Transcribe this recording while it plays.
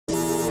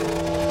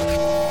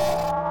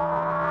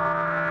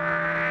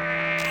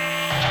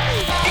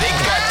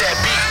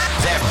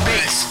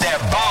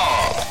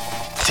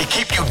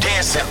keep you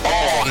dancing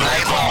all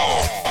night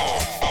long.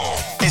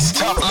 It's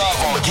Tough Love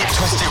on Get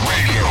Twisted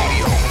Radio.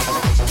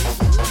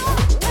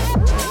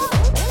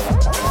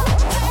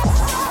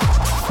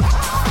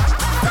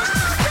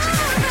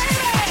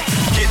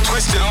 Get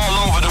twisted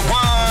all over the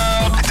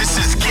world. This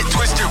is Get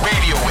Twisted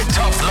Radio with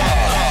Tough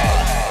Love.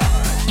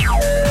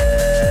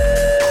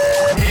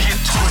 Get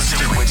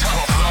Twisted with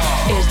Tough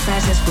Love.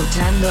 Estás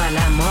escuchando al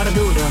amor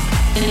duro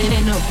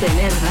en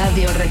Obtener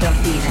Radio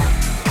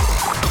Retorcida.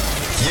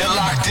 You're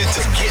locked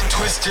into Get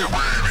Twisted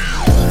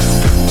Radio.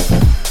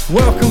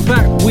 Welcome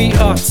back, we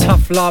are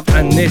Tough Love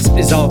and this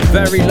is our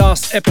very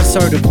last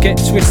episode of Get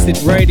Twisted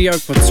Radio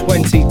for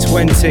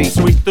 2020.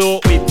 So we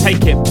thought we'd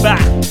take it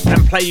back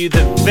and play you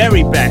the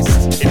very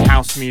best in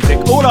house music,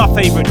 all our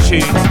favourite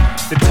tunes,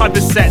 the type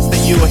of sets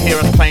that you will hear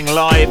us playing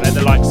live at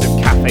the likes of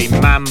Cafe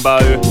Mambo,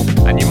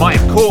 and you might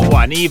have caught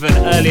one even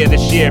earlier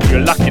this year if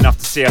you're lucky enough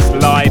to see us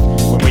live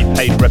when we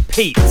played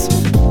Repeat.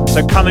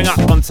 So coming up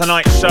on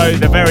tonight's show,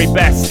 the very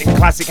best in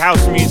classic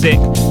house music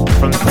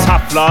from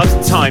Tough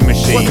Love's Time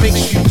Machine. What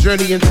makes you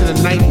journey into the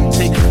night and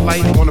take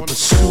flight on a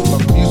pursuit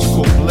of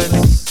musical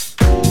bliss?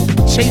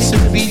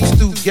 Chasing beats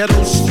through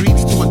ghetto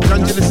streets to a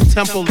dungeonous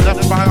temple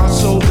left by our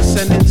soul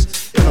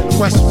descendants in a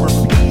quest for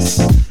peace,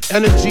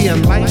 energy,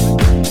 and light.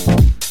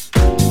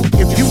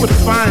 If you would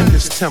find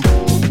this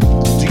temple,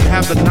 do you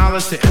have the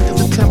knowledge to enter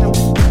the temple?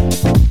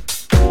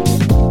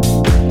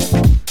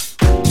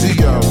 Do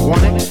you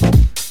want it?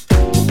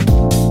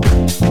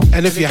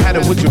 And if you had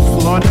it, would you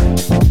flaunt it?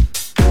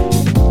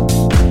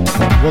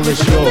 Well,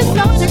 it's yours. The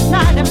flows at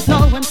night and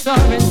flowing,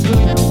 soaring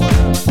through the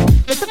world.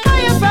 Let the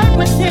fire burn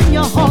within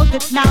you, hold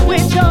it, now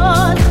it's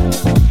yours.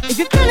 If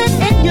you feel it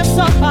in your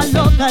soul,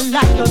 follow the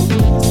light, go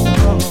through the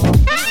storm.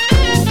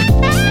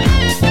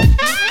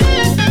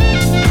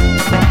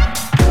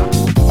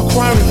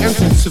 Acquiring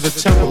entrance to the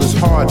temple is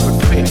hard but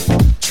fair.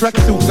 Trek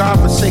through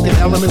God-forsaken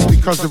elements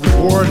because the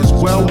reward is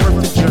well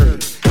worth the journey.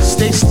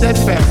 Stay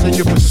steadfast in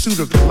your pursuit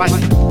of the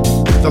light.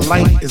 The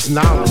light is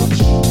knowledge.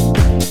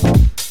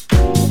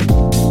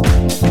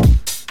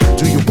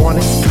 Do you want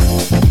it?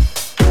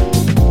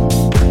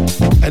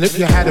 And if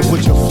you had it,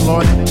 would you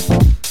flaunt it?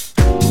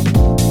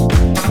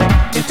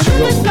 It's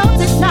yours. The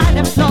flows at night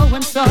and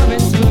flowing, soaring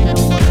through the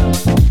world.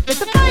 Let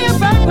the fire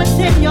burn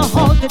within you,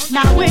 hold it,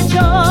 now it's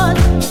yours.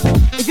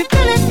 If you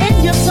feel it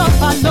in your soul,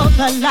 follow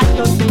the light,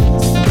 go through the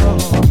storm.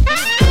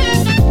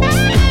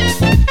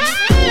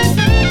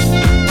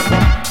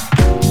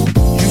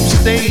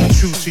 Stay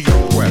true to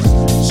your quest.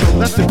 So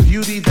let the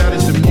beauty that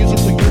is the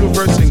musical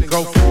universe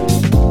engulf you.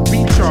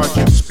 Recharge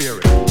your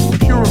spirit,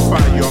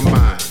 purify your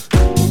mind,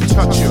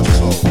 touch your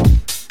soul,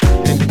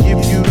 and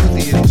give you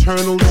the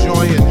eternal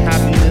joy and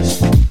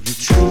happiness you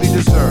truly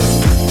deserve.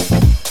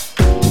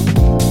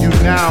 You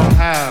now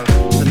have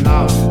the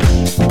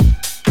knowledge.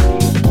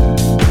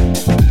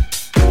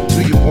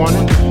 Do you want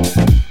it?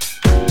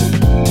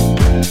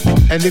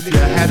 And if you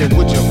had it,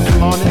 would you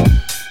flaunt it?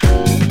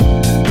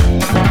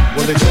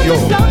 Well, it's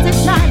yours. The flows at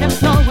night and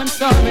flowing,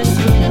 soaring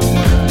through the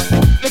world.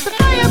 Let the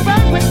fire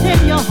burn within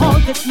you,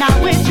 hold it,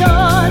 now it's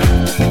yours.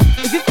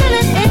 If you feel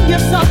it in your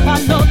soul,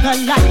 follow the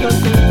light, go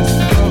through the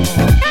storm.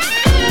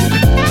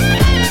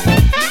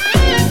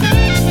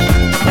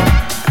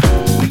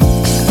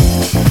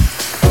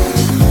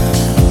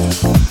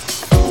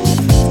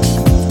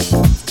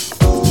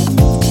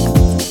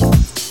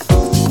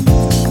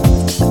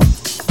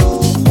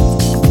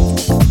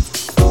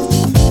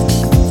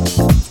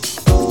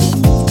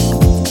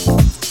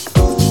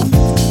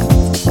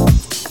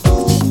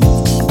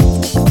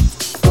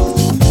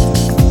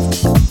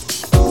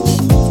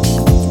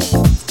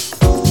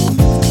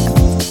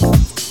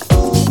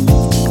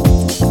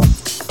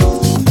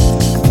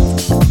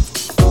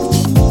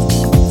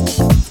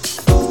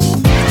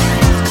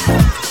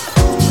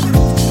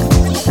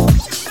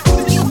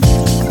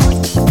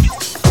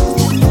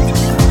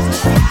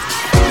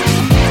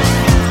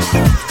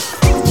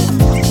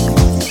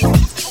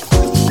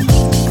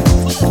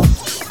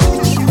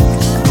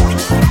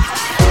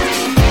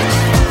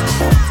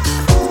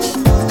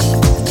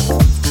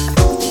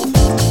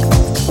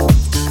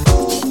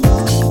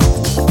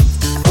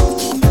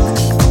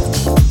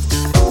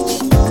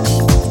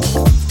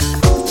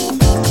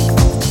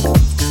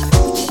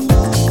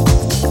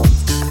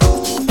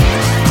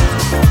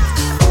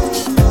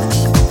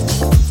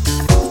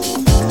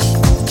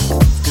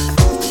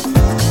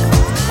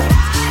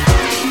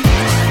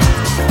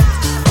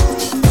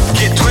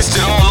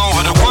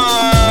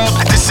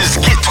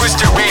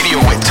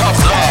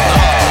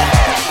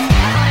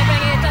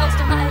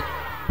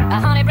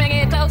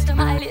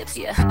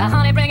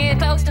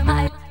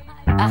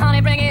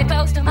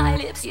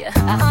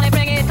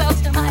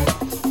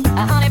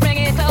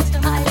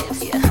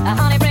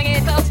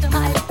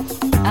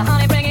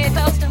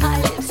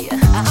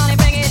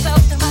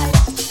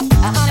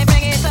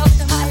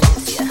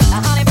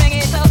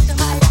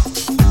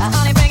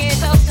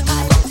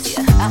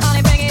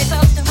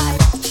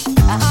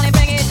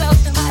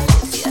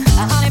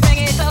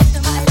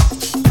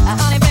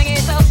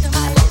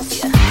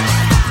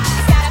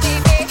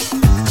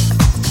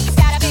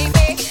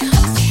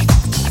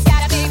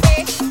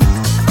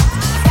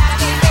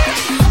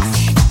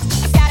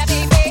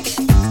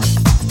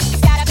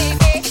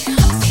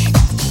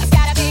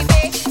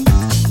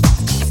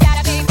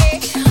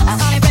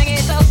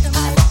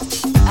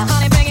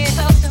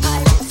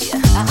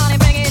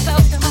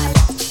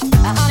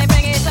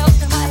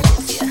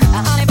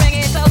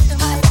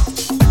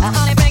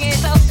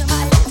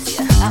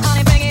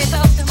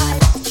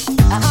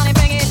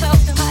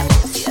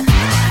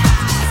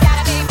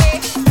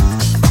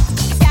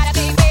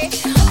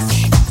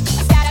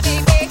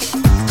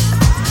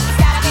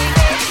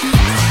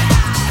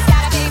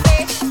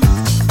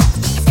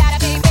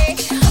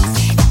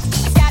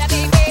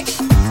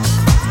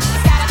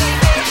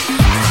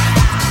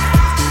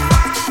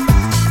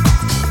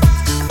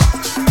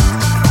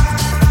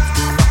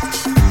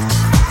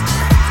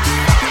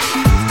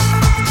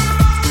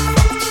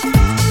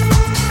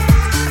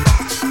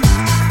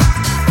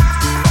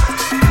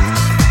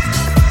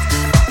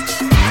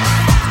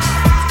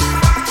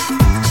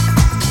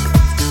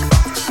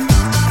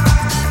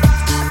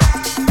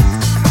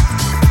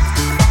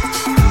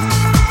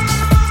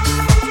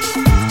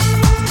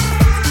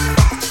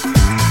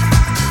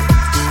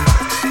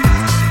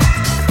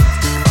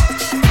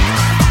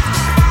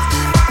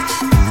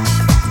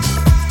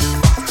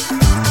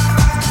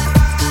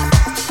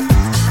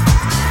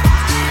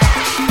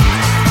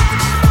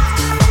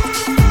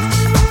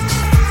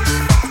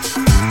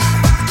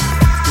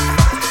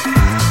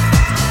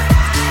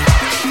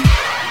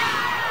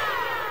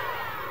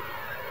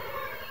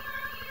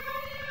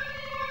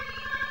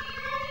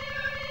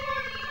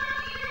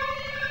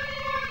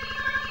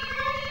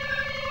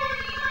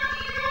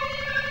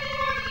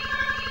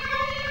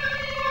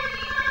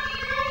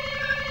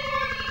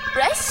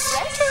 We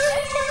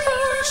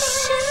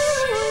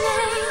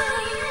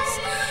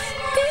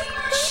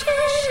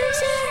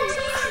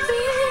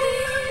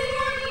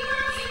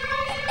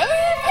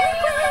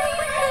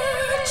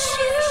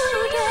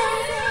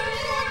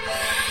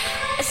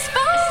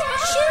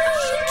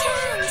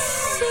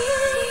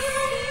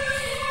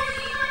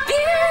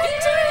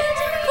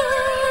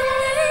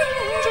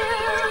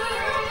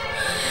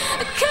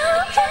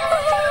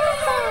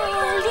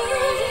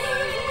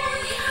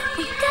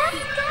got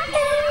every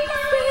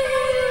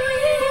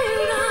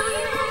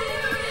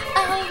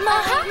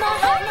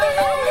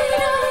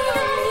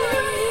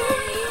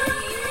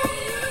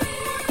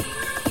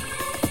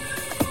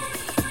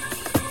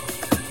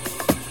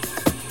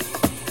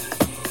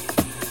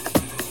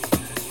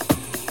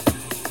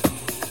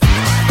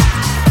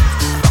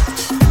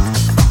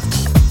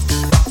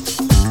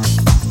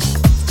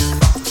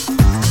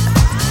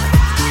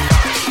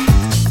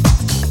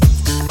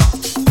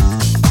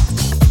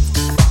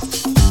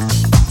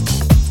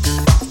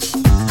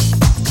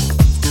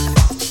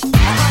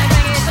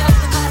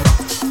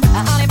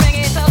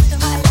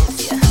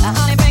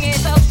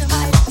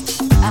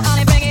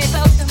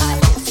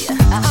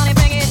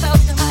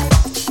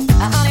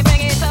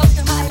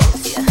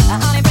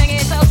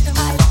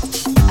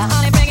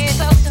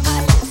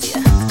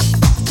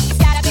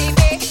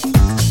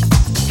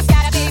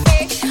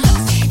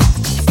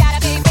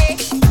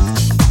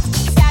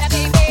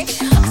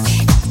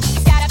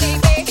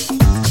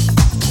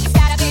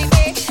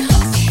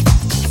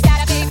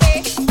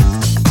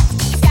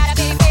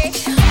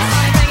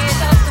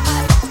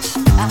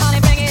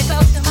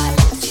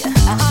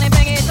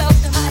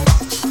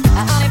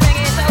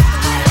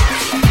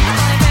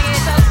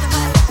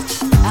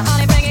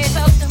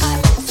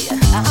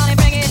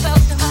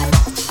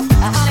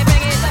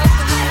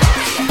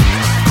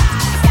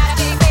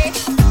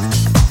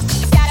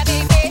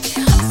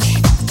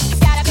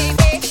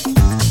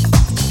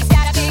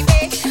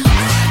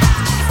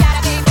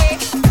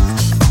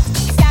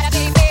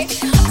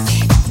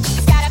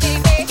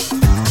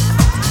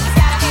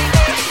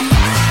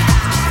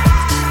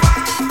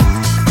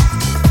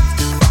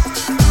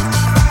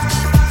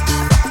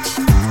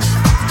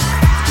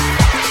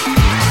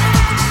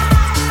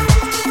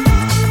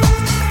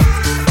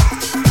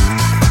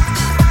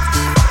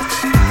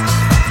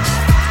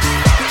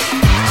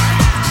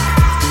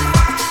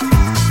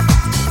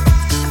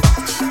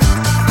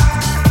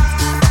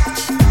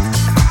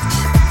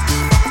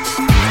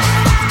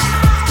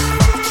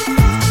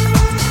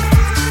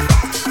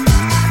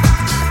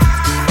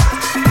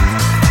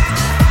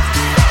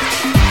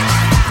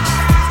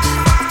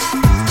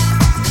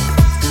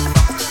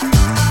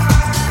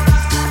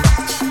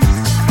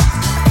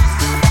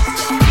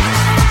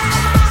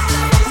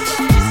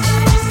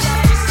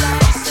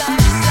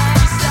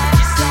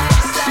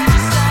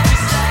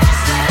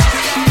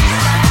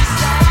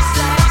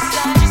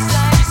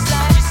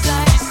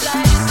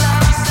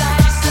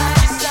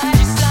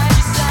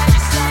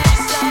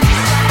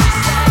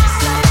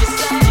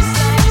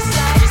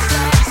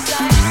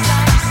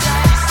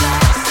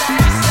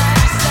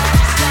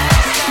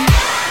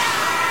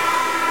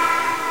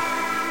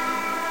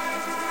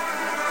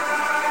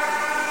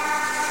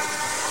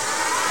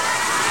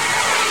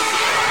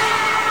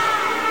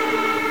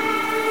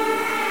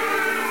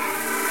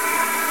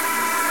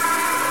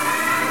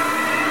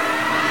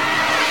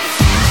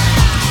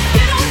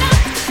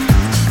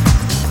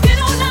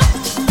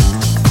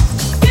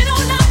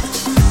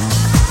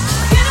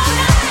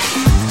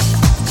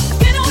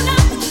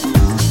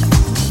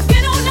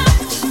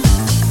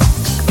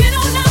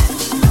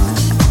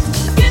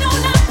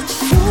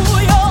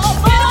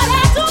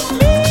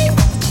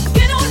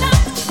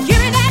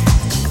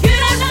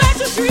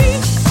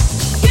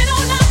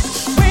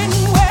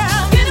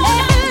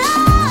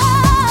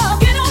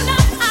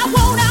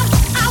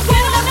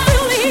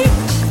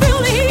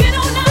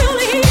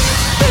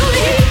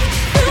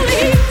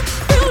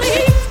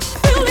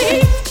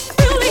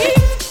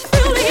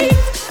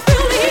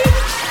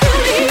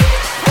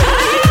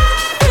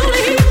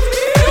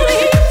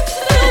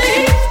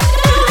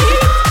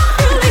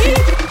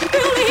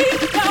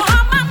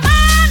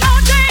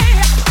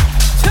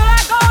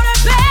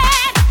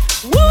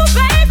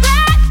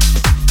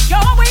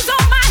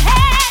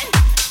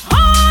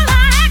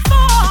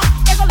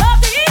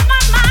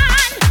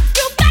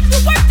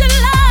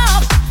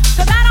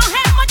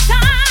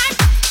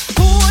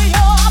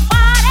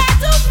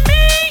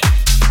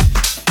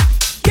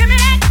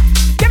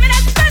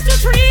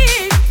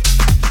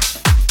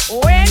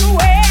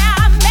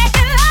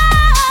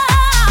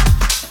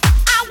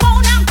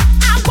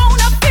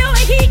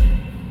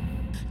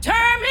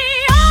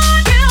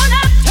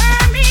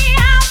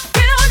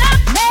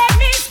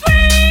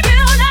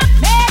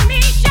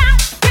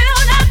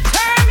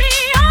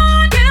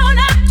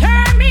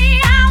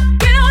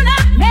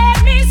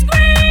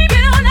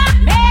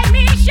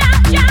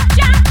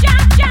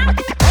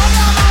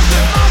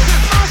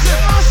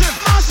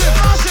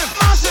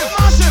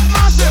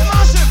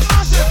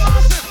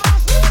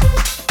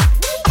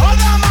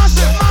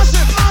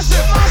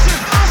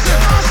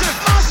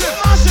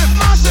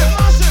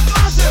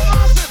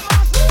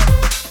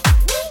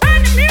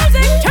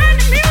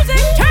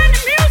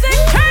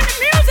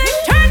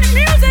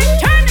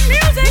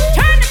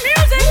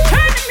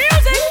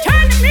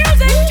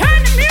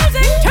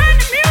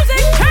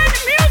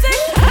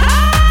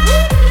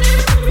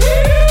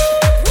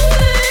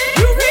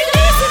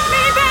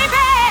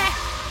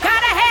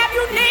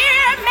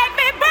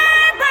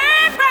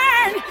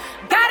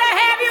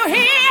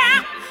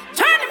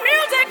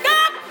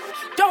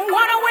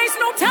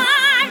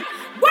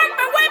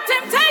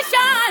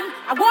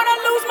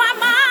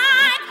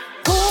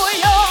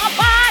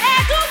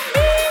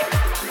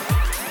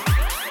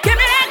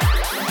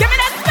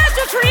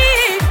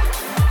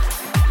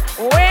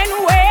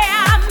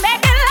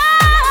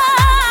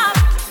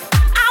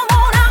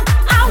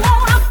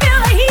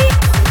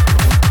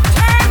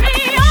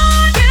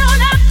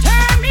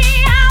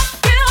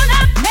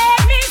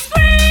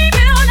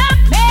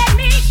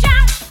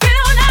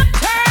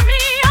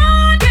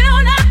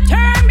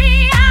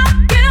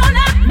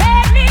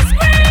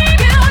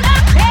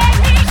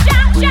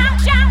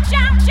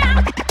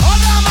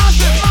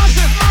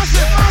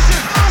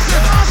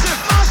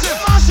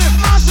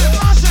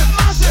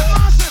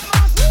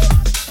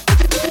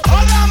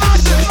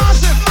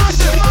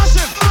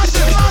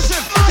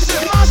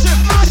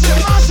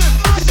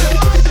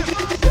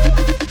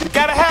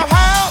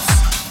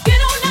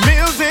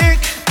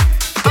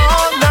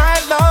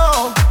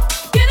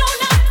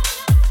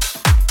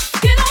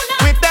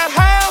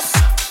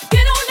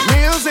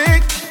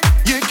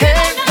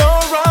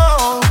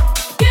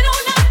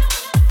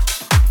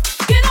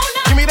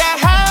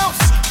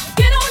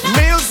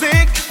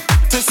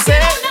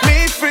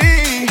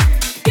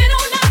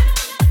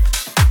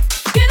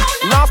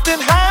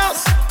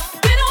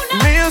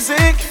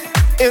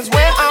is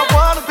where I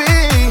wanna be.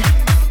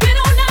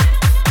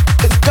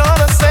 It's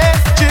gonna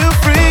set you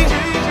free.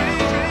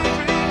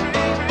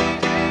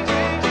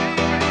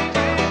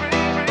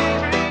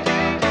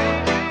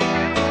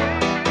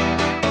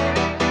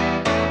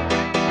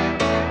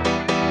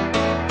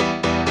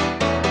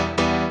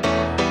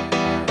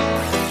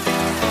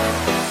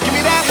 Give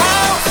me that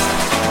house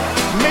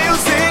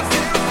music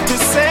to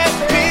set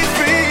me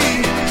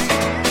free.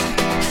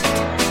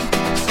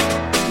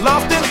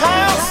 Loft in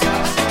house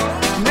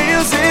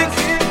music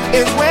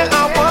is where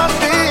I wanna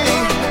be.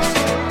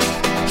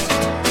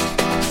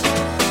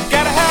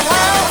 Gotta have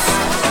house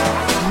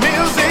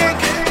music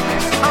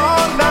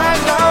all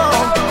night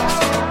long.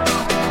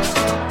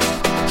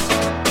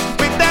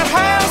 With that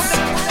house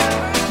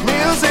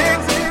music,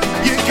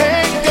 you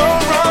can't go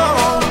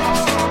wrong.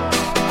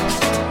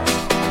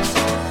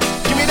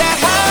 Give me that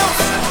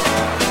house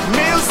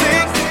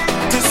music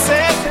to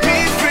set me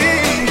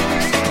free.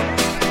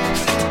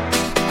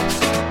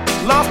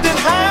 Loft in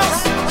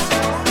house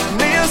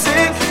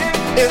music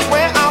is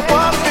where I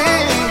wanna be.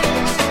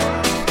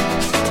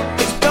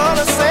 It's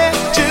gonna set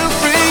you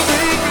free.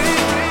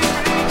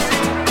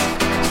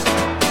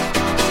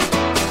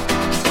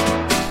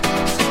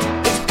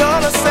 It's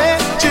gonna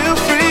set you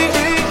free.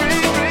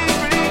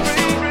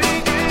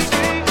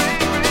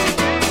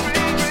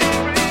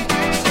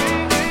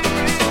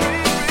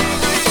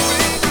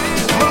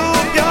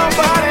 Move your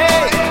body,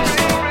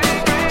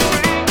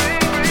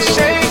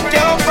 shake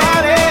your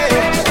body.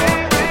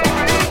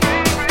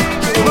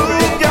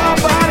 Move your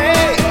body,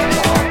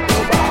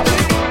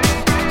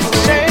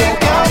 shake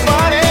your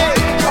body.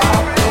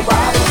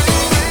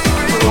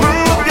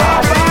 Move your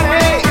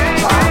body,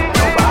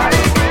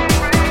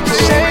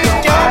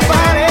 shake your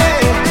body.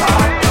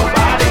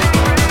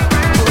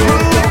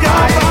 Move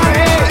your body,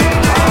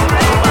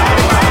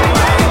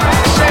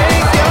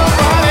 shake your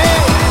body.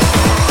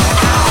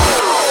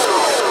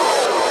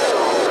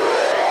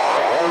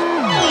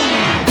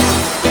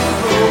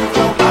 Move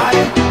your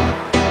body,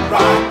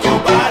 rock your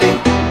body.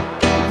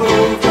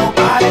 Move your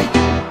body,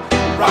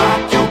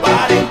 rock your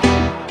body.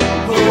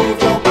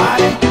 Move your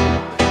body,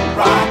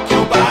 rock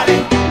your body.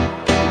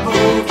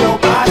 Move your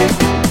body,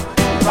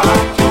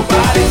 rock your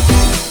body.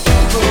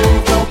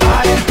 Move your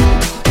body,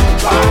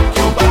 rock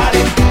your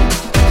body.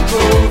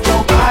 Move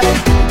your body,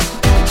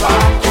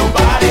 rock your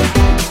body.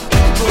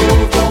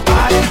 Move your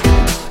body,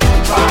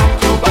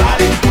 rock your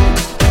body.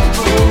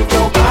 Move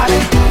your body,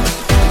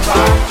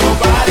 rock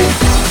your body.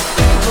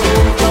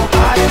 Move your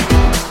body,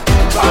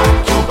 rock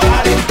your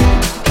body.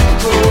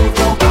 Move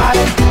your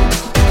body,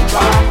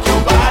 rock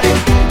your body.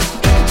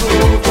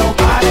 Move your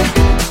body,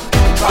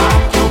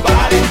 rock your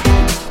body.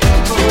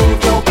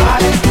 Move your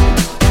body,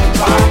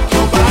 rock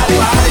your body.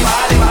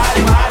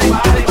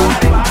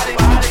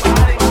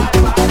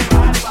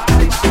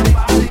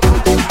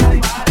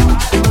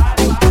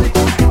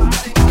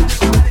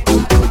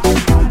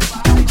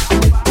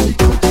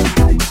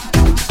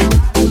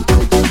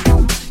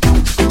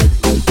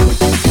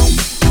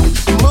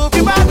 Move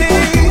your body,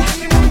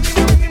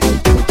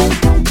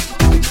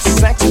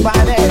 sexy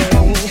body.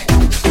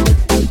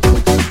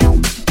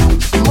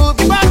 Move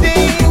your body,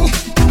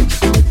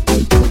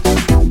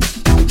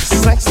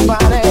 sexy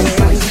body.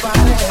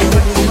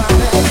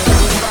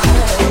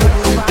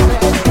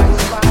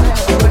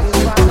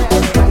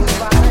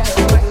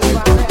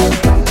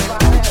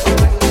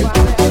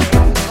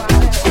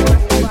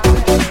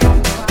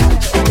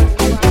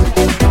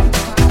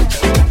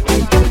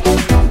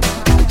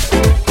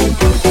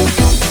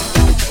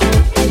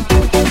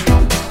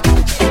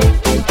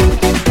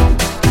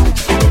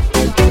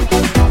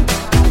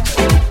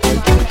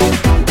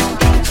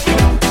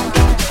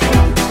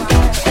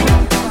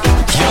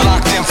 You're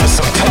locked in for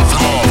some tough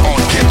love on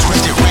Get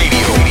Twisted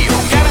Radio.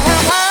 Gotta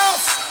have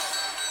house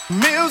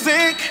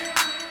music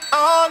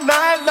all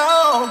night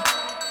long.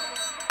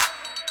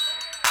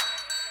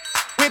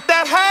 With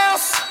that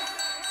house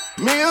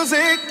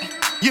music,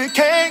 you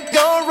can't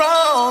go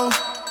wrong.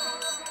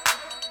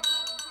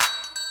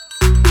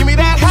 Give me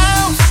that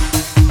house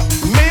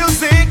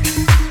music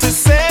to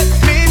set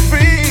me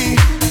free.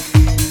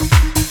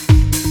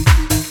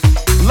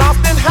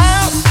 Loft in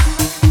house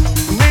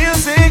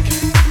music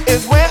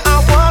is where I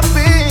wanna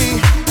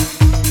be.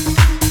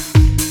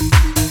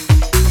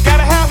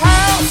 Gotta have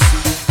house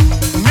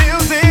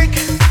music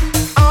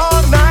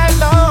all night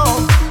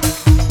long.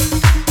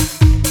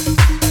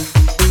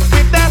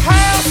 With that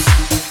house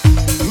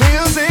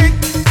music,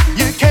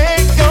 you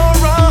can't go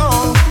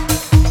wrong.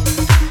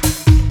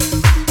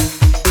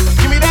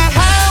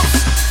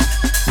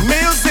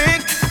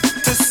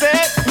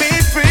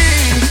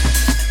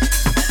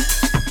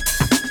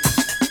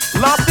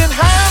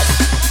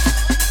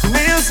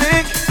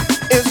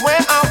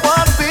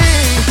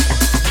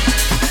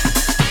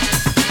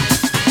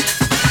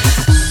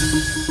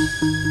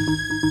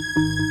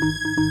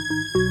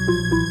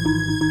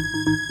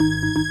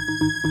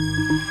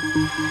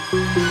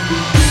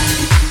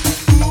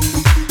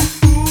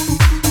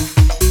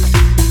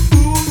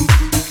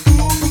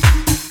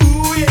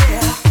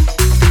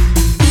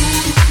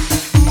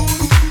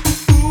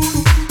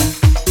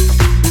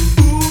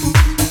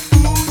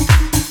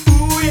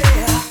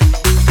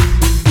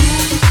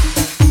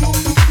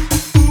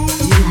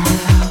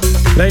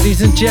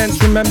 Ladies and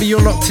gents, remember you're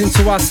locked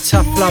into us,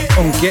 Tough Love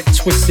on Get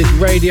Twisted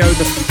Radio,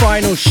 the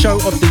final show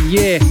of the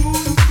year.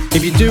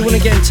 If you do want to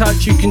get in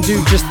touch, you can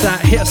do just that.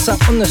 Hit us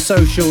up on the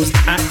socials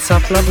at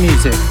Tough Love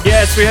Music.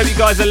 Yes, we hope you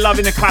guys are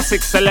loving the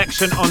classic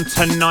selection on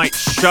tonight's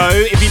show.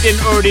 If you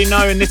didn't already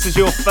know and this is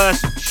your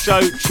first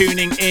show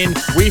tuning in,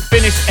 we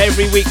finish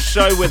every week's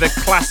show with a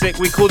classic.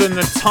 We call them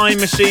the Time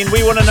Machine.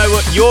 We want to know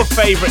what your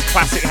favourite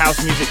classic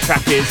house music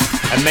track is,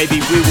 and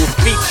maybe we will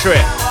feature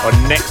it on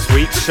next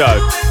week's show.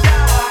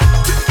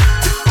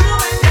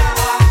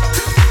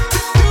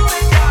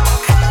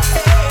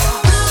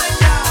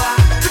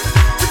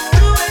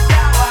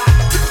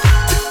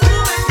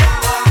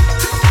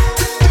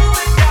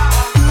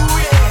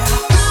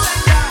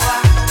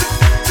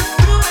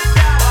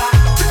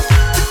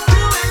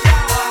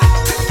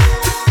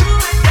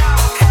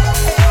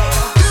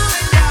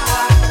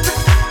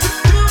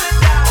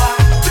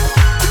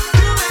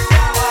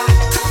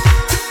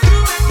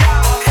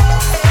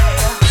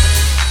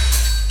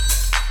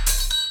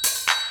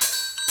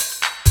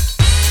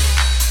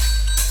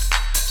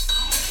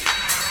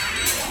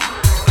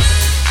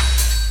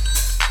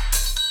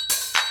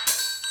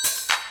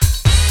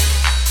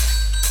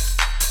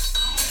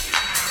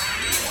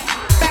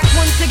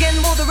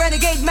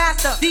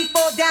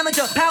 D4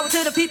 damager, power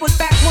to the people's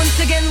back once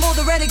again. More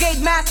the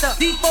renegade master.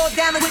 D4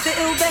 damage with the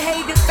ill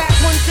behavior. Back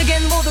once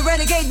again. More the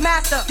renegade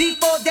master.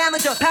 D4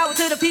 damager, power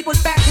to the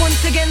people's back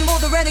once again. More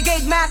the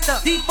renegade master.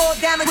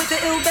 D4 damage with the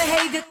ill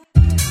behavior.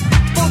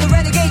 For the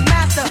renegade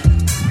master.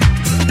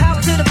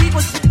 Power to the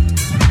people's.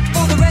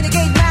 For the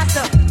renegade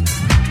master.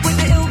 With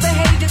the ill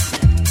behavior.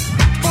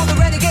 For the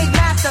renegade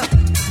master.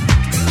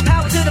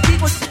 Power to the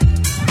people's.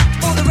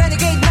 For the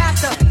renegade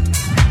master.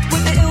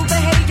 With the ill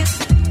behavior.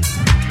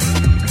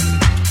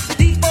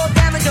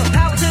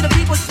 Power to the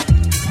people.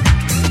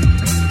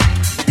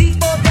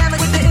 D4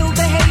 damage with the ill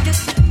behavior.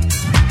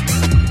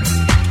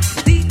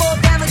 D4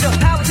 damage,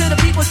 power to the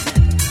people.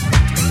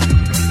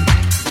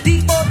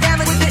 D4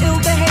 damage with the ill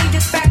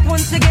behavior. Back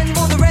once again,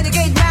 more the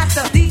renegade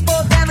master.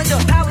 D4 damage,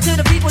 power to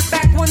the people.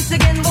 Back once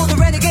again, more the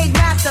renegade.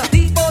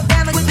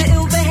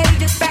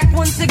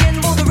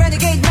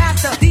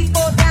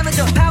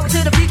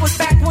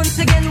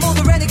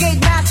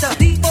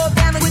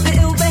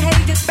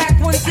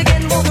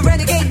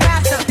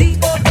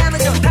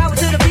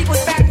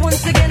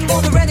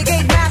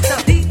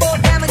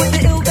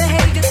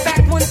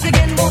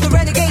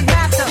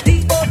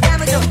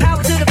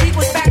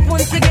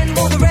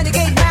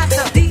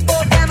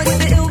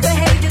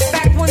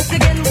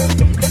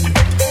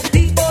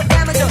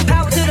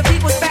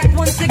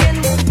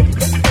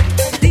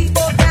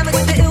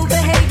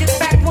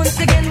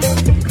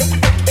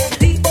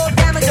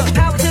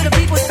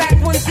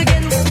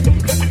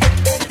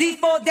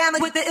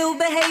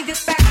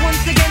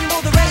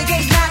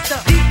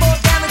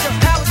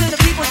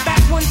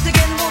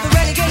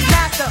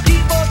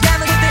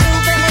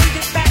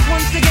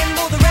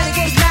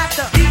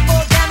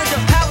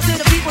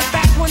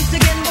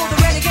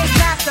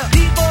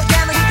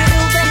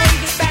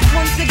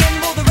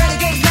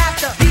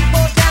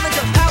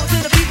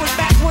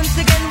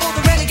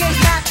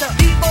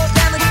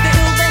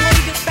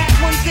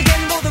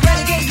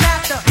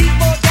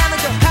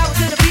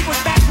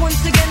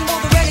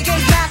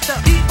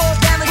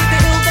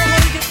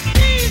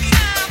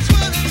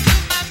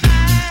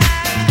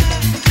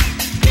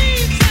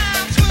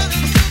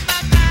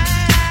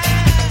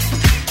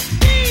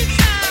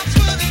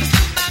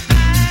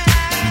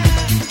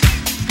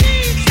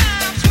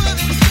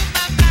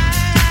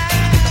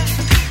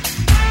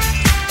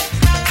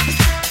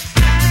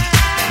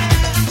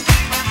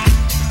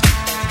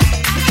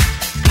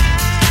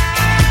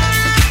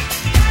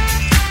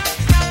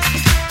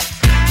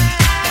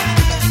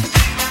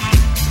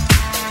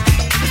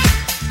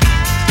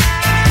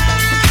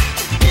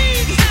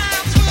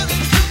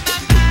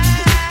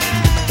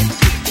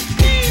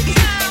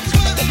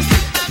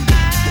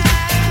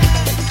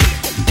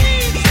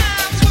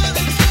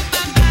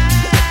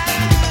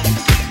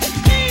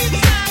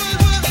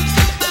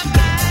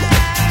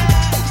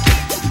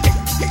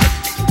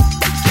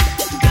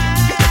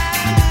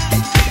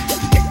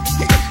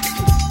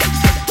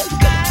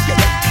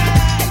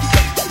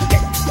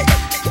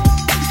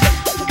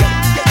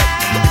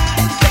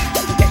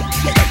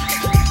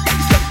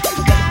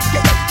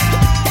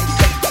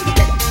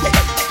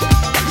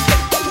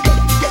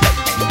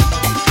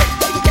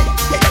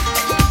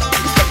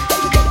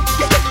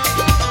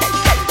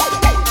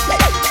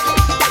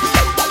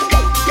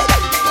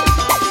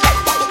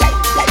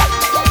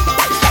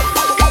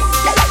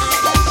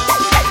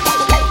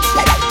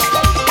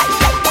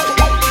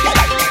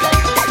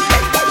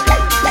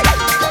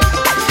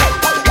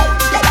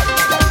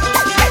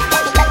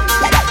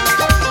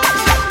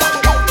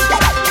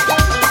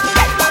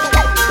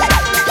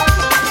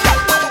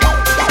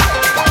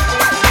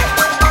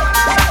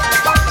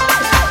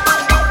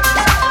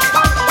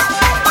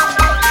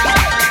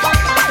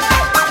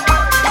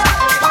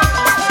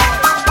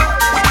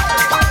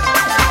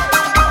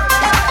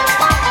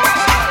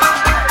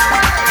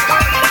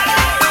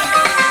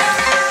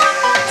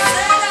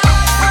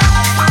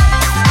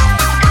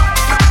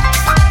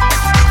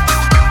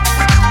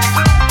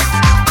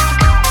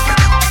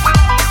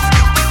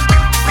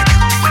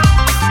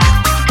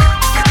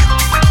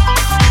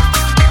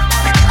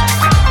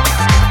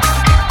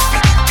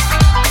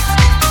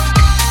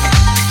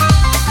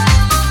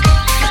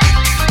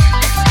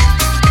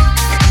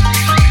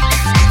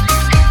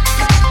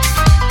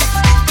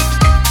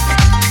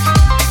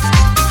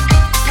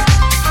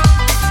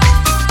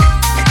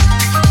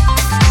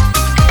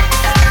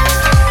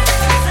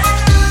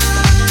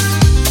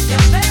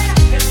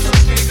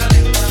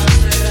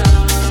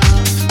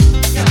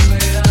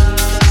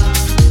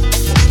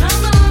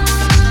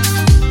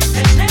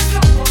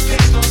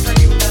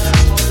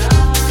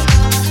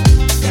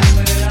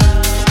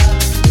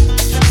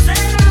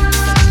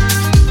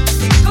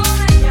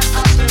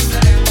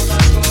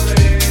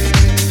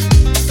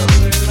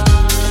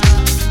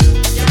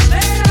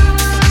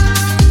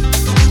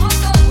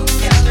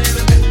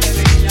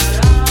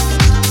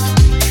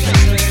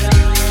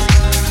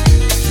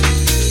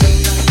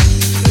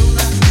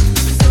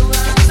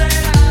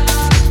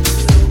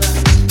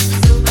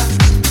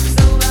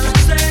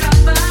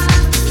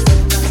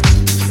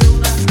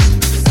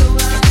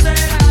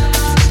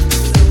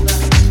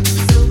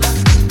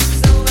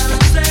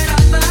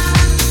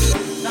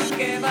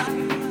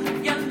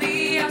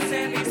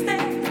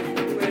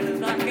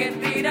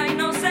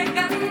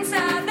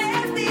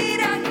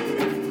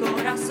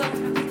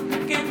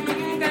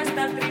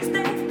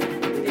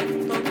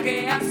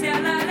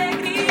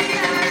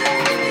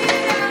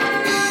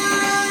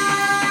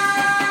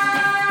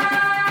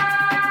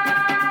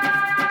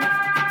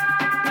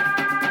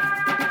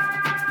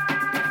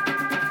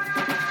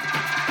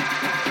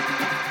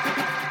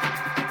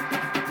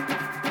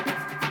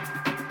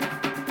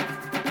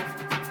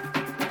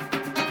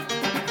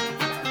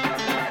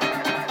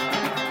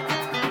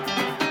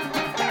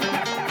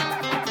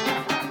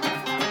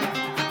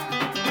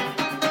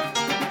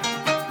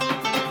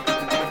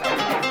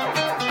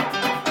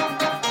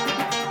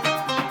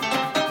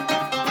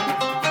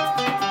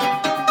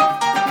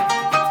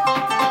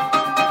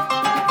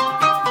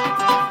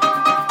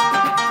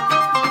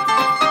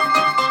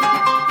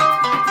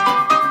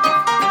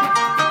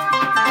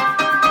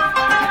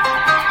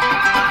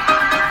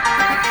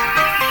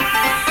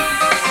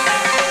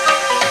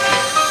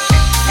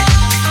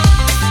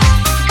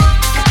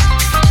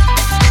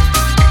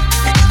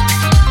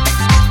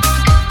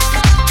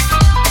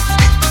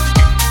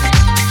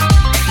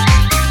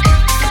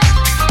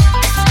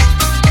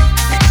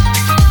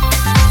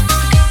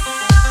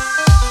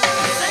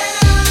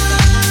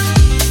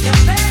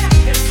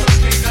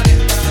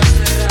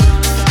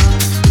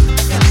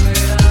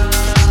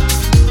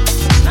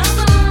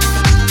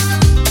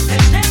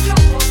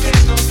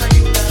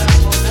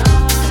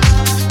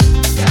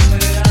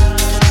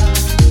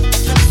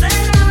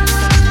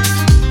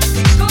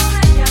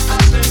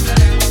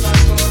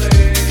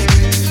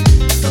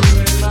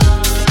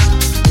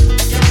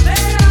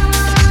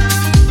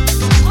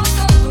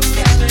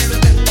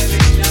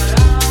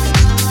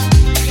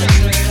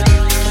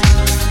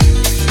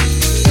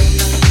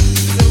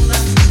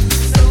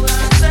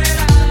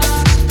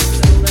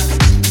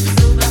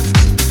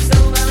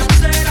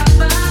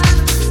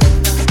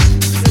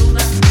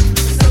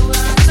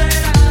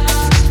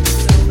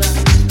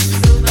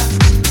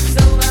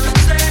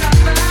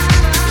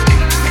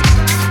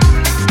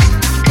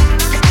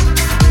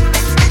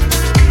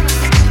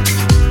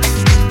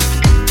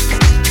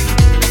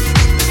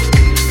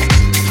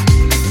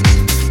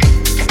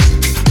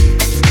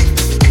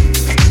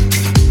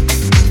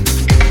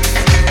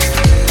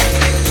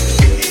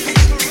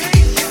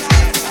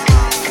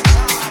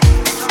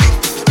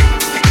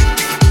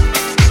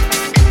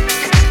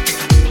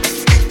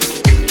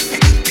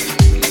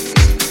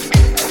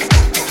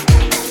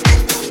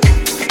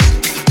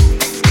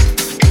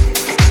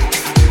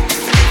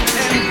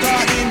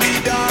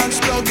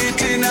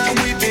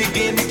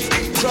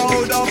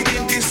 Crowd up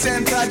in the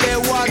center, they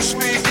watch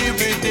me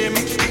with him.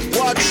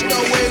 Watch the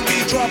way we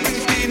drop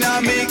it in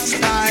a mix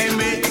time.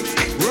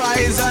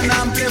 Rise and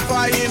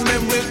amplifying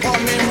when we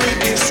coming with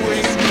the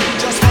swing.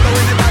 Just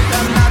following the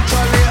pattern,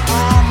 naturally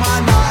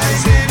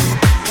harmonizing.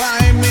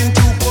 Climb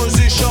into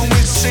position,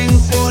 we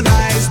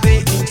synchronize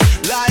it.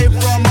 Live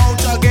from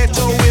outer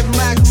ghetto, we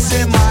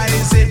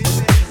maximize it.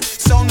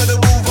 Sound of the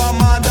groove,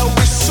 Armada,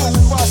 we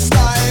super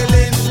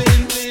styling.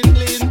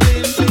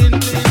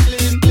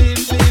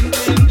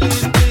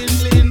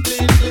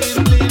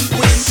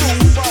 We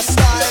super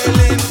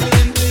styling.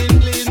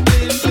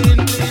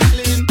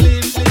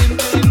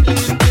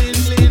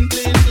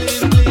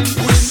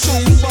 We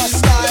super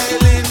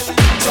styling.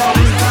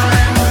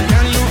 Sometime,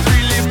 can you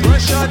feel the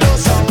pressure?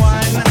 Does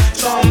unwind.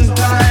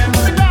 Sometime,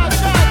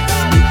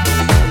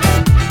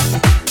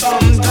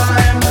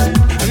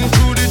 and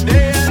through the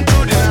day and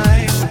through the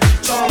night.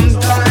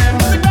 Sometime,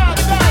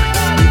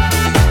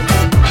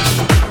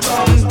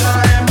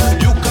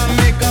 you can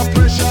make a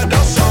pressure.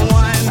 Does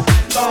unwind.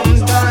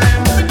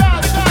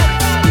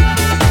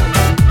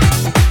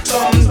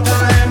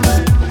 Sometime,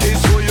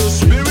 it's for your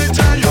spirit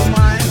and your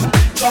mind.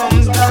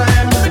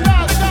 Sometime.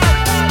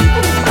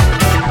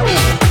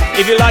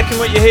 If you're liking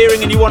what you're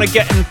hearing and you want to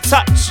get in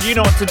touch, you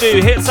know what to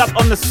do. Hit us up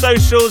on the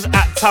socials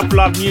at Tough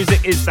Love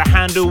Music is the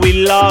handle. We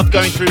love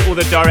going through all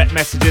the direct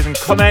messages and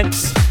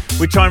comments.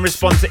 We try and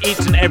respond to each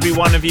and every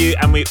one of you,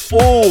 and we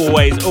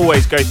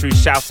always go through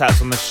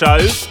shout-outs on the show.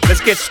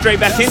 Let's get straight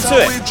back into That's how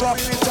it. we drop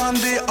it on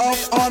the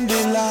off on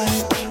the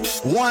line.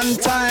 One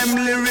time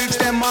lyrics,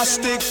 they must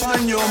stick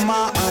on your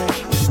mind.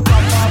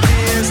 Proper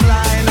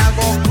baseline, I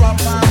go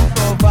crop and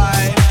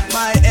provide.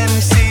 My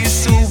MC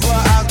super,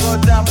 I go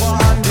dapper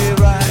on the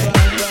right.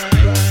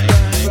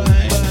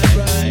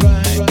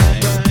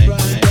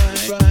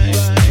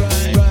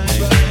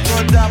 Go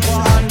dapper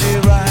on the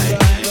right.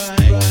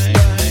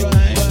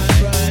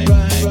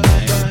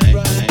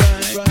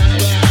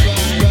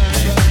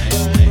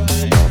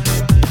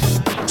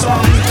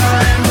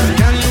 Sometime,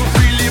 can you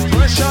feel the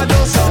pressure?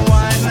 Does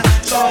unwind.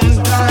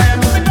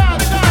 Sometime,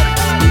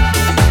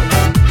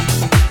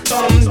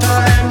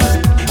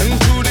 and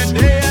through the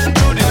day and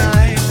through the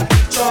night.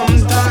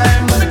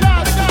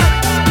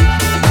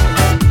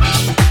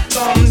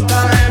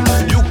 Sometime,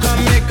 you can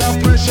make a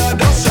pressure.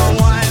 Does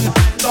unwind.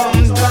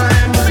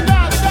 Sometime,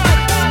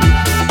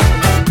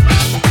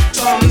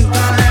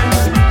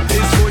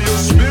 it's for your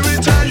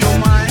spirit and your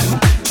mind.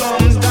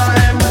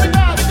 Sometime.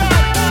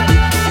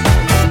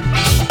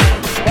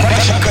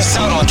 Check us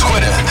out on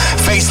Twitter,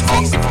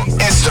 Facebook,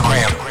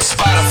 Instagram,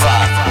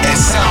 Spotify, and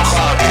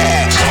SoundCloud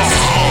at Tough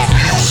Love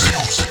Music.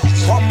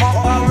 One more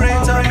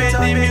operator, make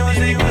the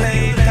music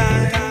play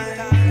time.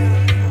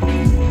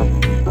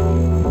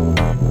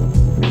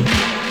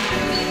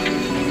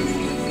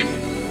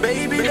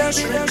 Baby, that's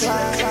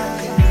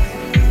recline.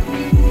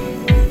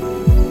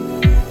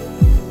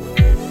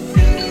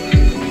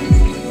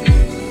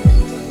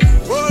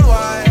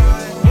 Worldwide.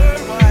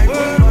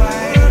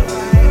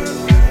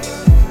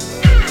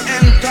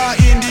 Enter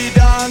in the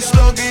dance,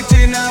 plug it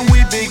in and we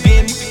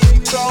begin.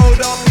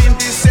 Crowd up in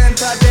the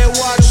center, they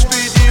watch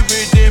with the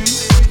rhythm.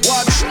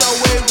 Watch the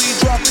way we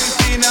drop it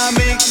in a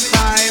mix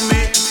time.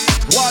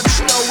 Watch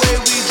the way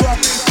we drop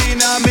it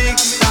in a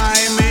mix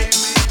time.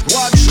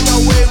 Watch the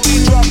way we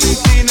drop it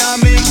in a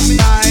mix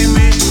time.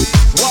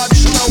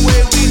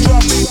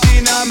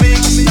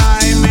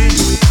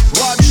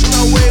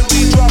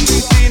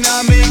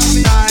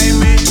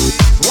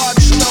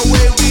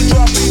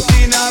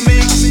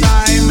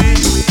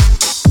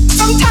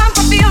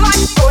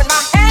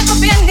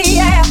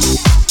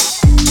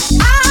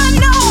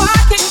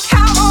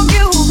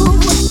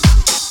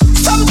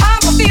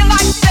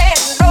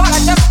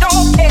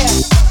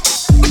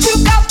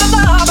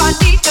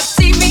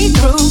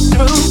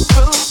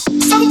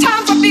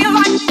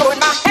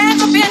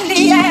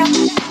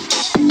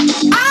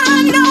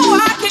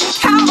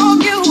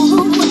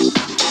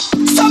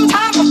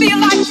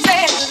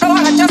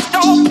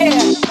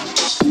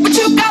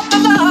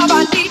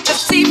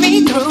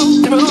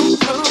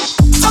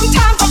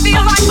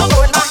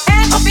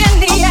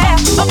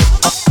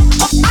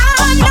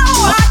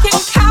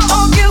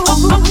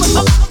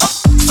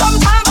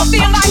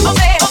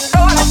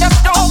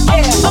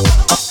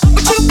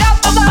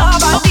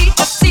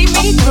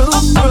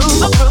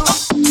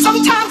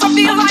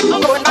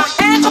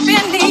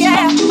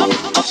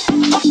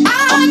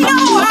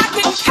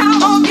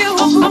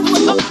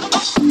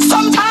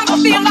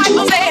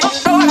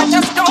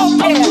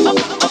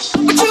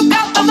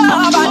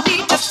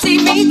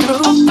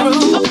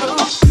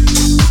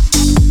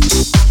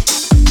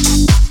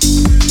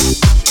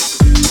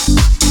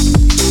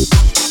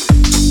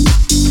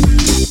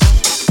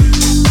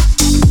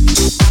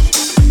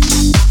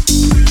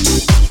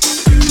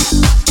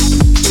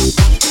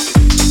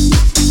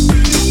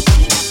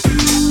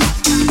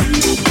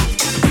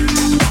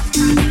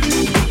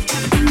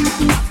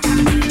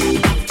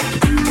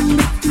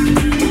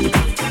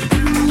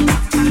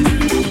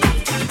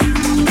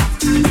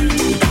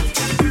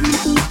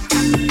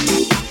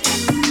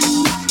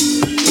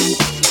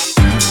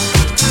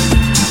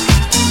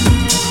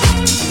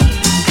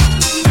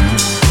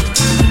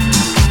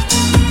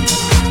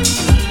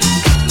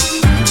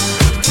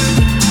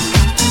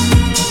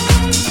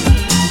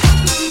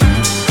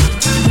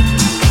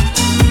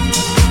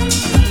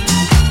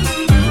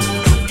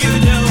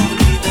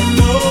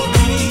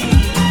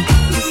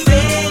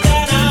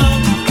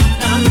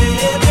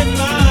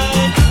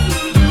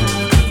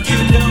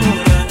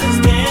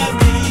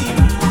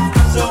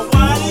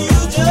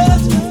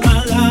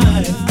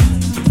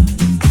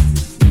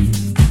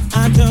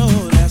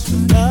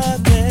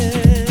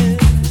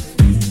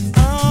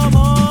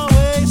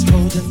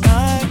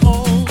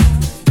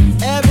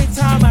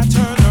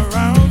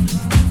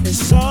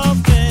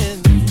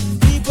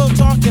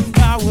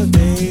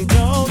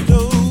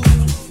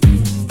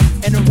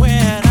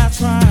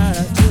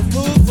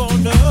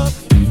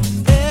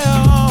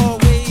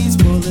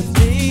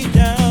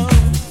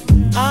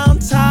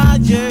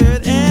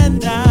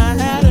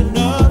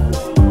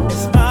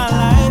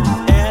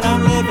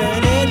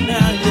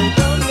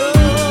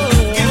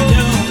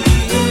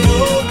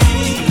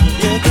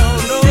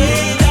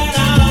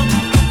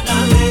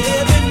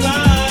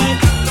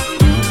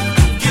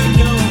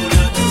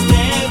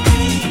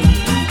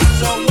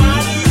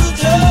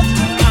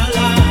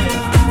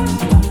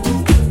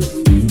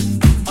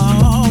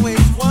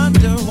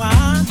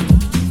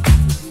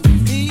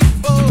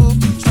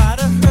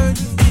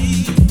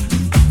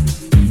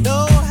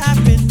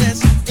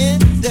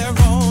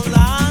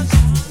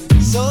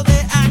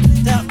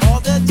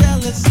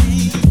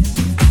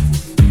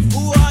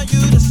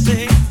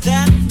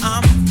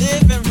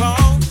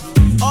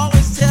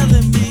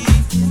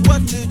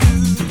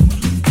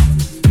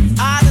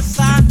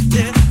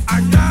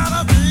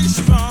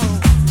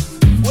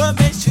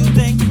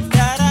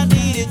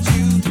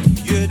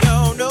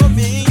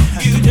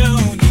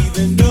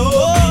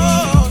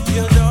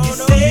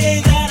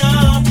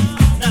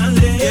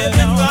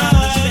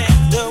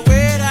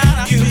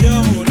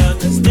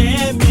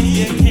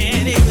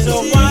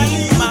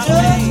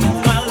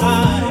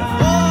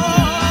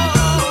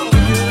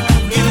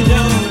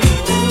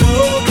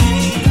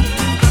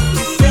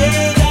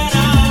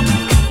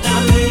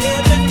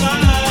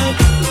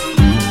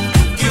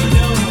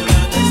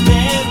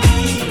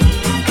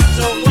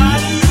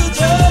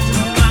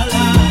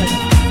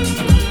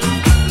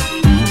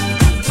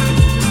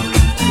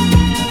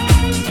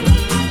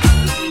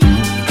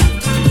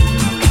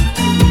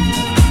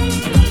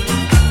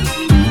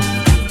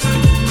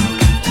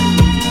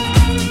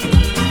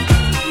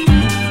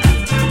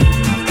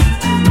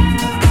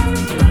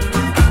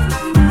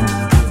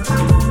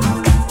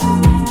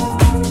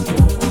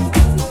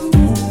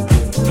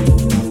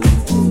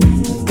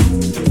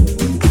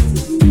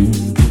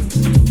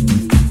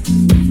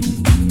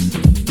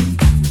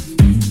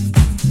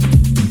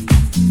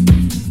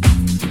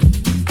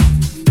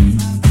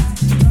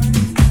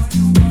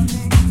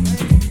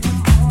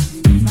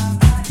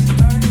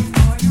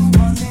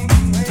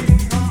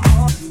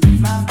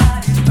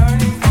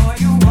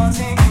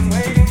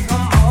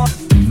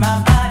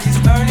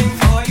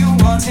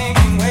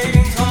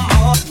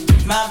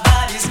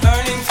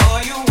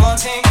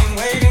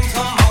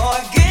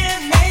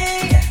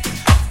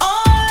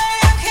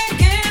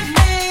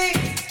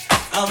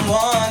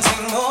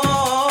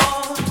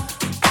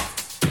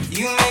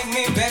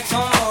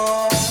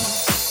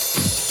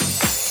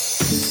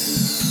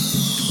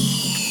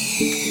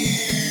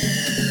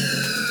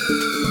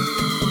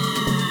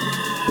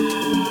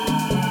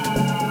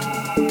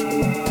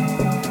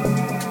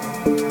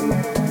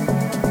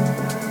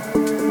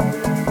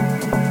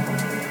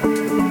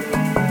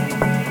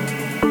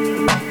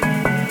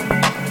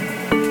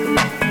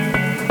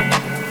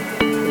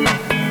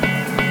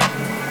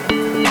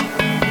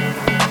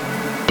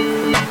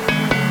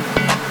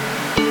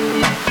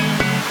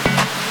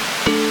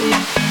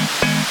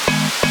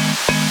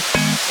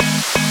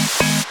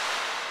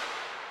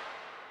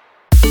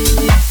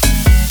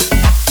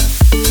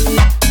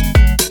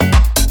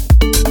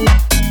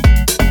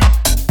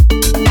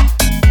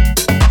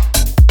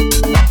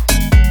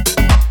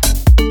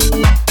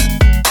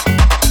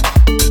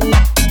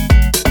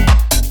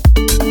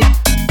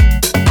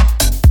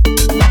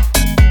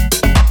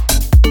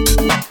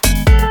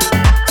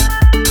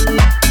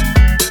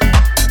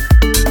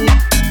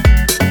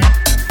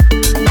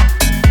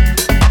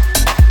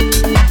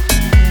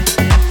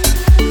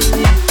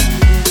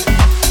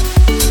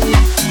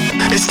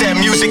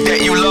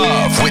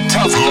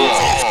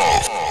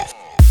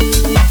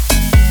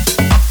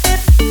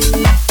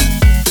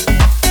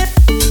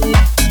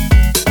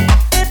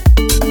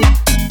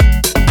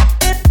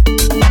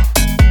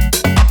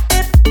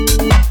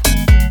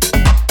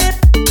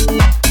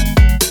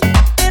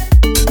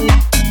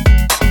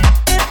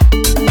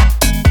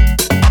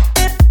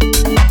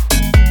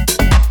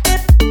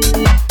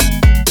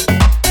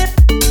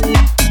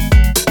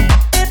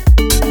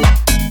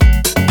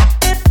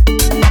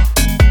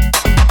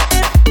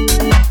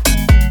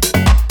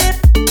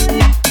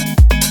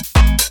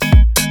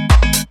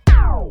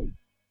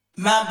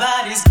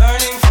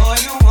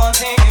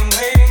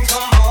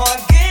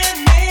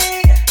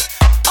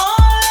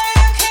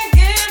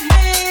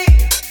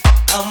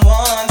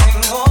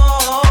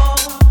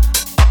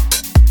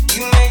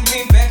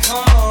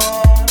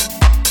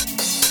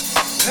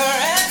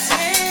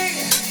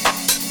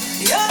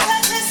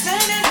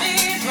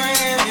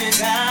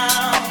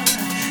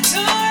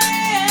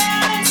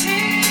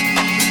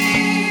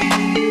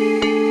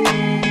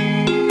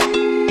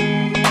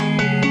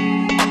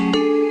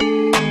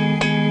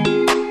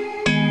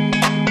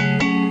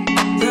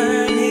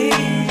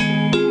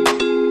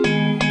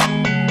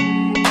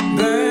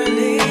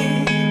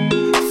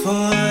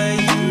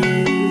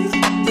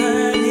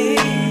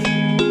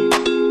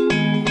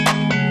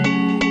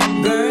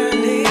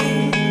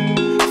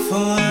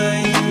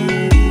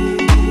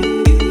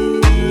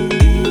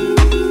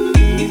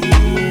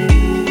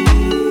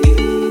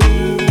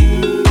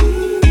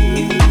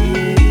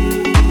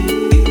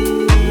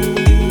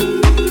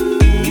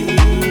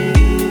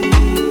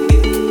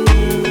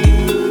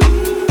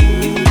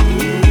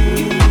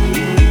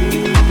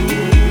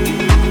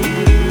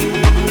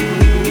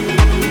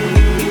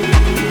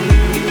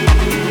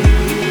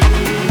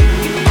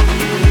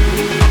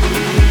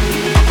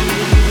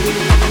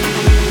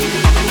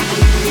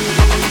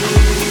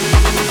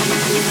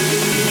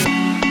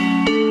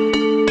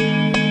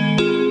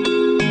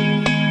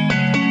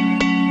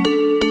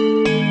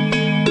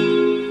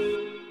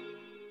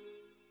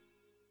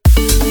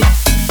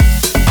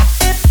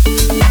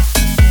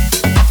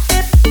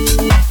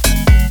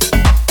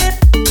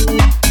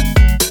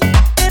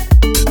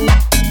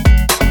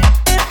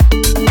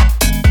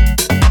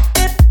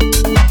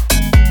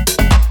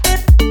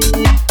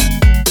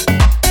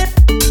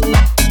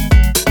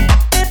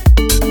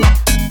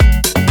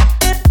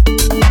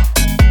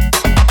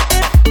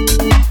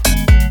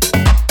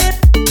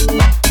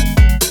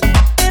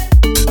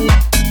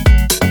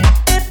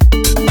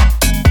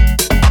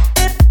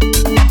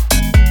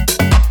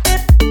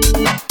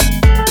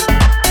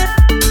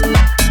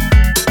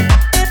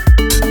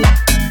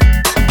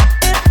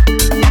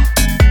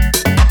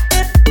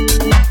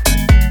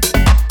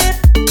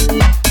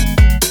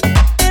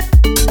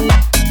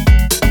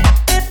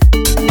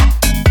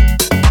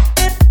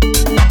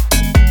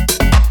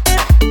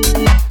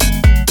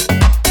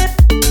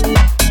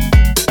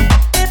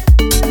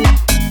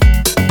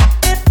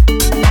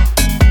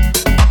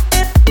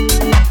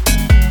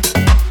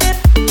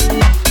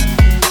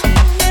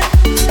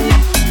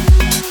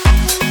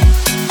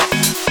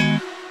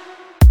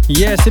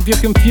 yes, if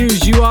you're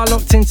confused, you are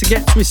locked in to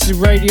Get Twisted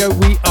Radio.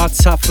 We are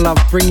Tough Love,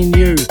 bringing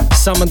you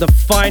some of the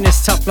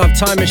finest Tough Love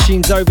time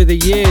machines over the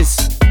years.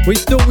 We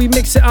thought we'd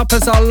mix it up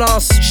as our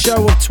last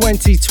show of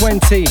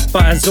 2020,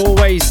 but as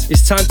always,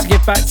 it's time to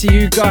get back to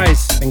you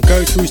guys and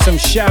go through some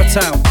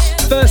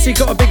shout-outs. Firstly,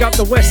 gotta big up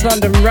the West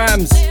London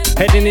Rams,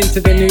 heading into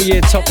the new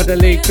year top of the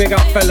league. Big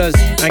up, fellas,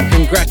 and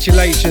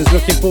congratulations.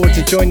 Looking forward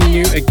to joining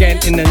you again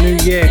in the new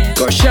year.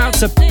 Got a shout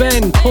to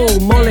Ben, Paul,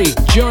 Molly,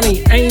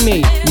 Johnny,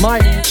 Amy,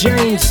 Mike,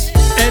 James,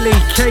 Ellie,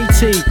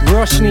 Katie,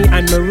 Roshni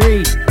and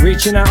Marie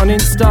reaching out on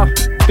Insta.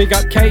 Big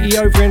up Katie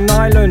over in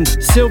Ireland,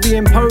 Sylvie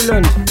in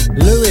Poland,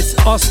 Lewis,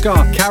 Oscar,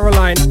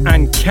 Caroline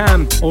and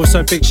Cam.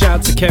 Also big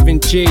shout to Kevin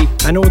G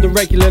and all the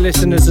regular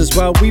listeners as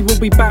well. We will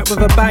be back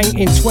with a bang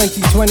in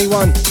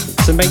 2021,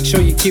 so make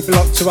sure you keep it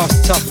locked to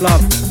us, Tough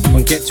Love,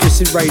 on Get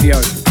Twisted Radio.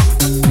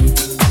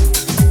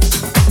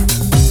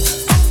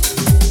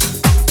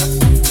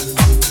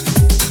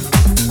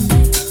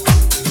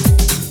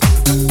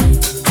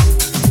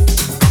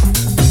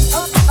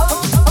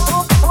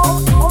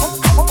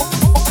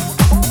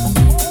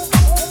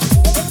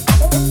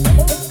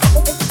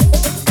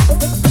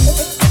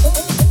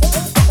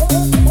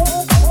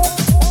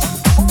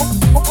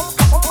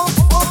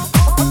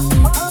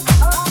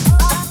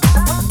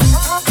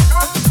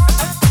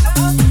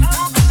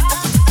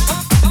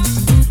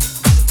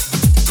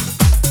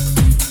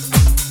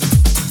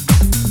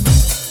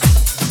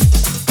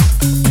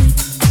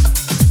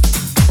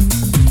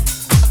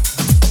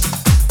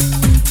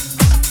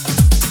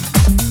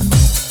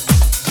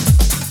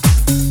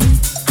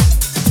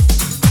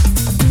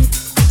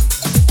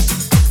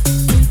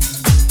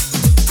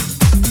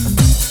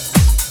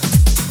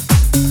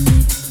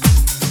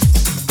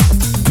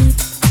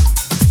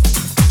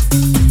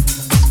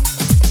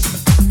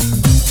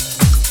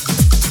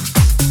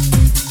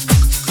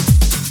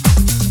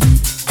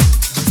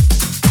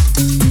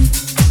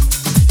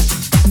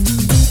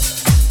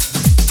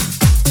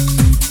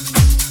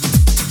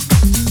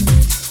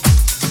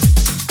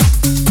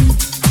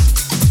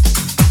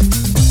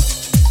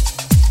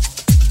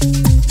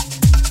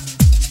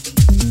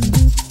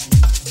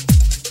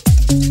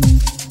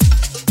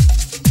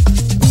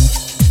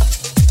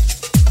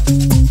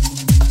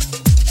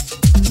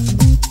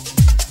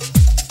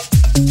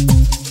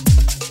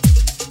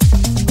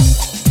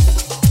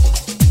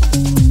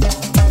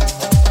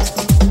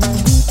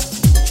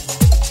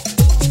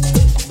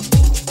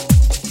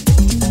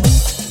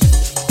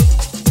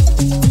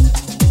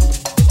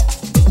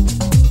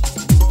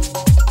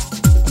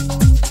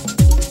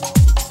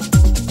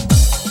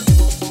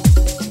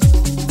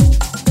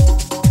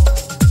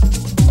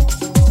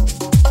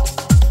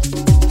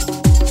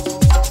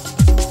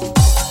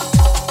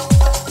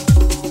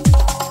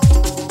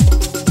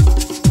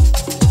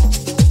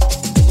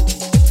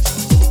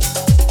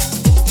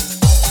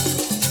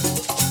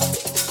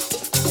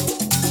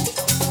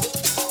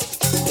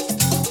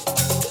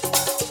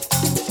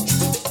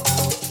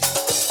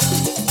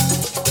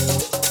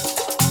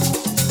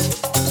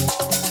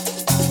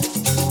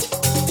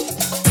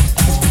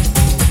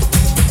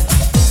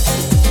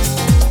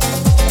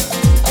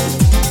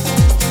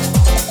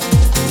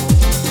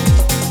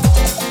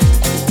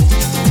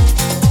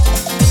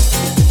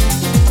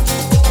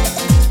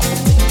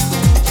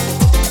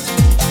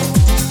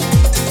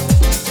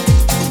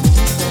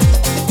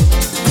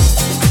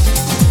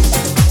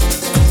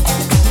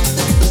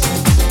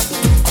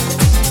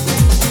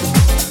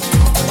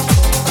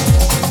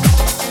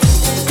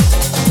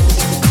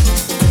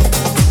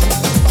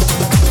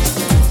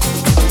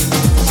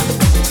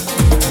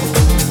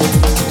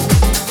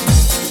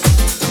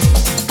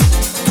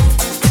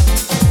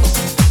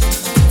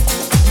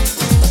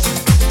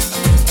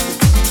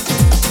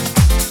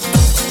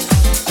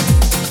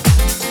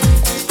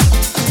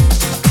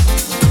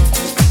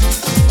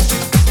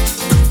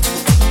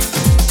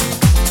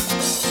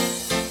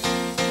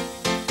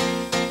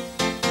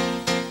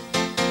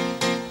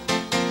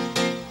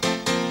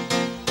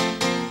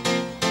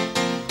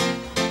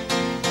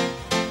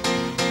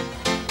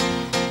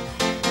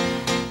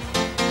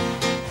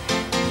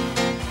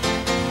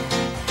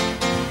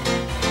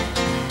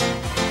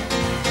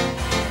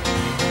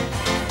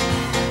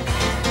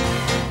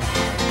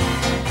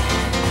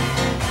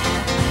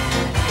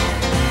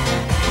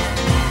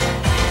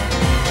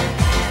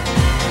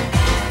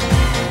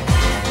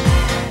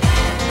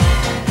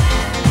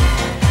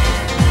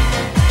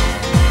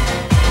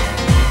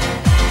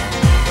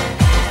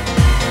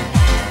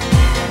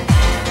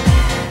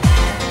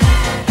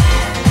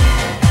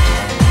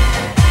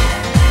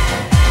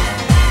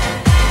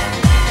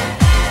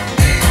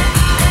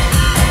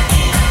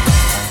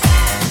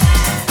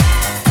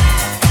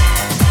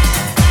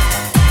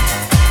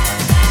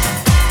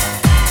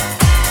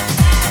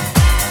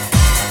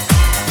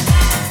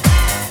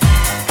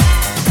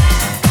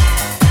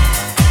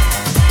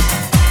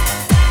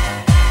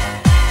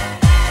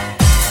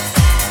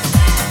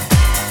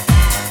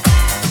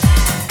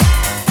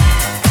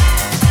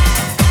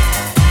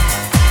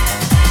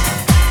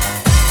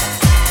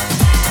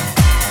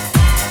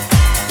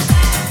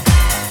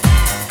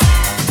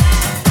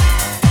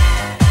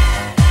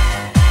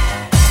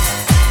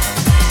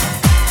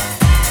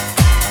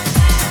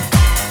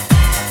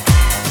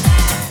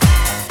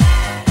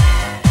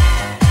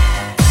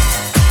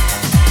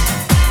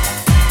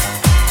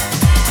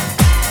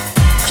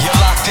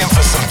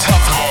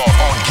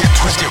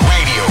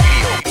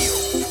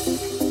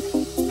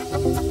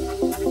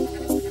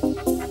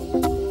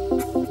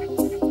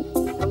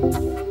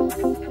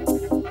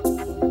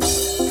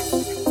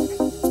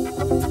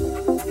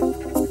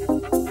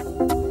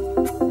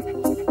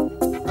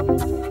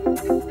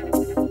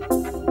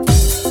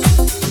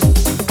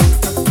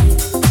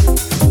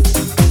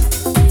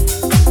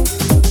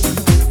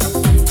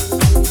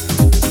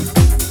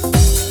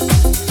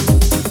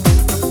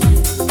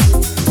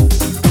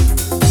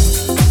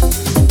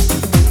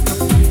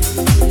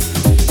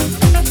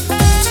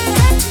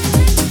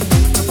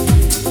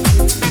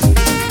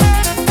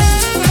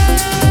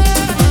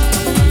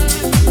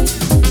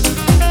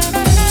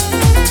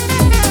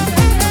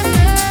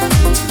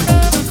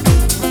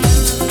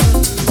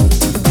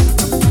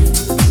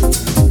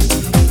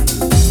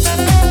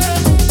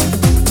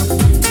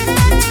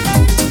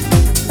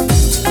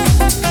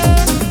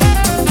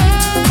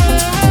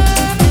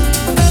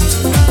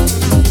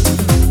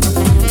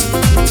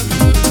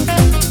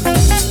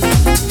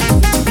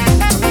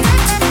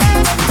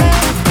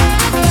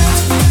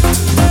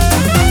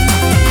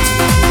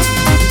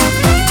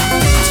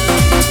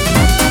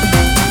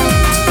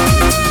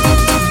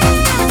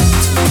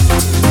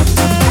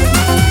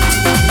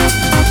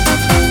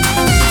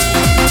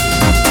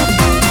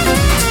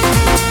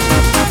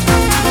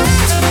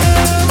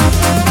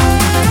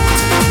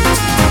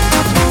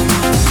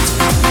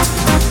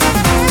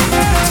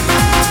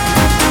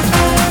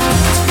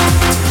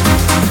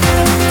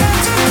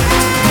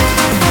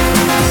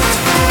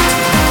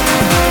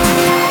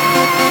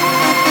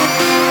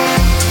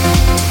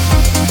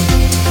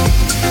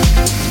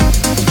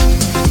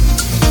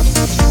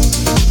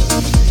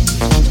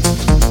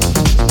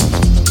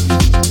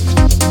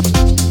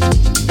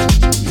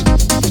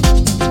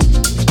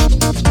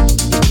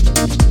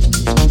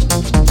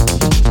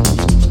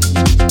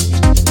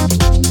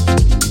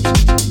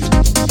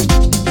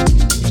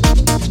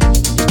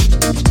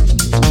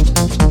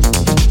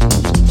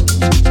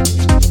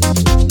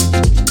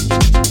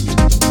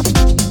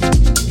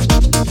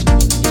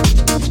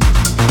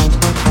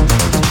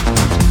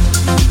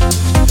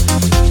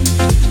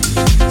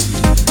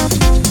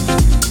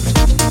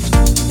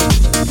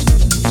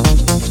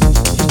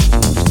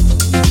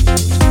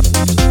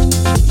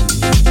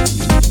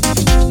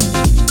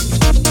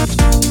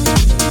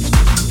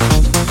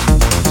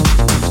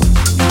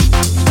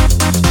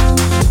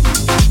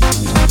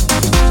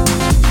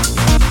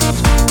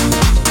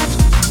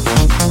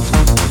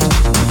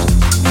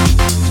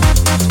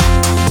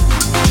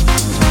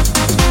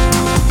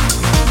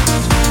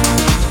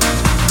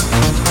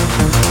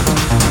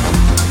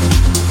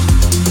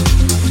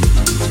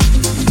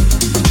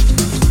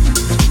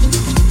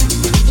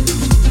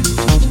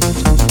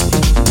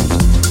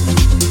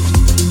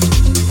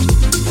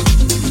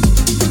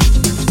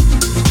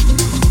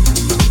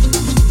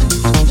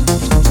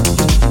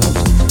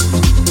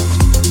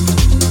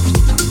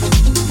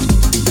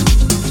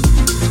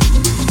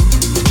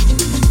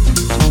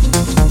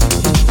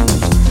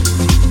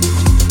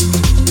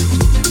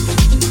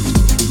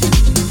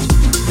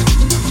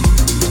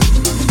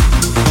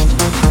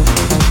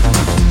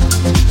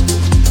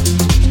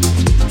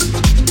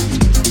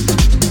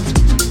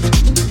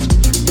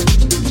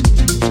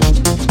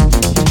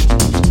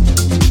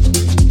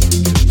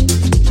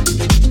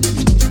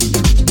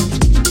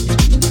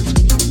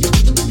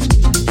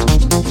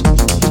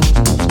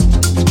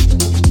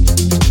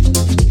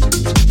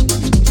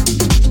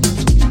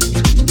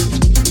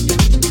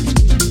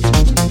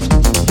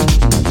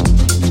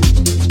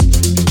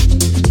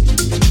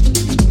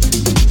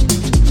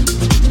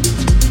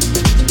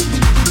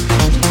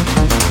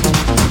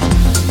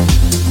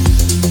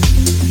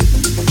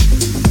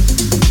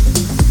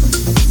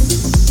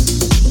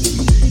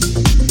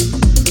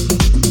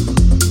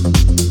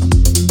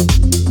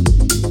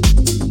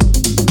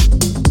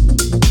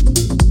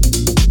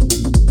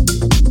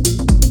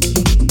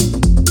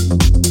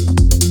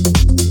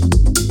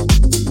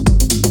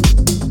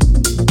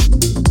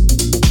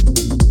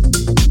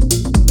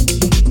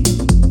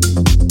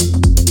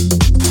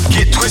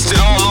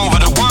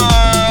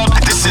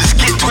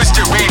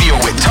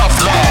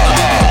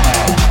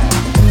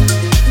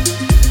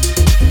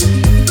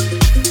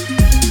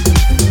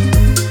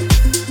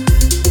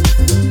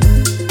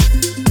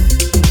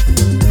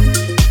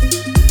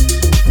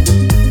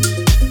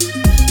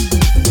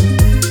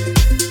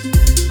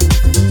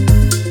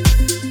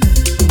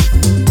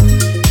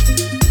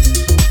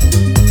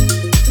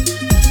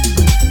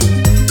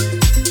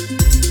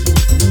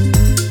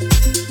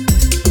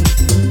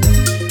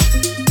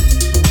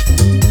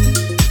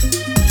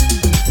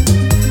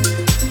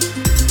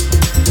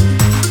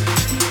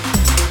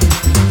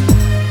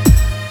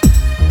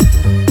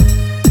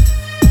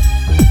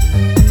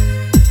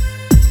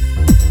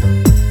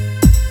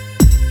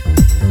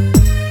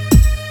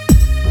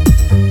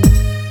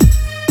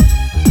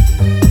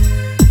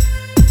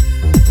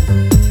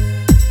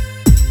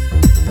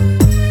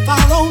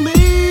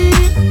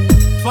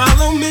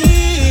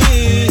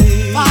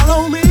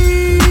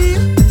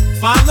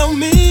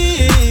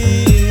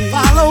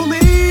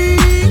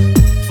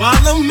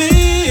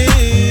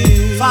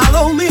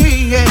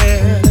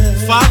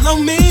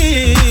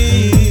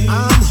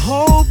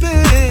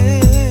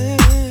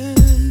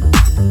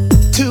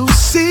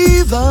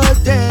 see the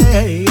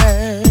day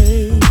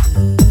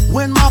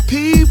when my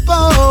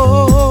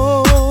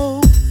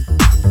people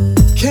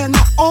can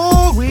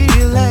all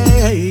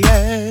relate.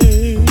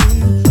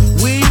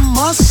 We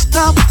must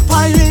stop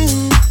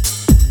fighting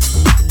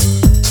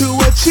to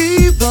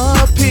achieve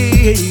the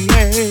peace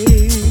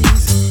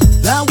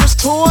that was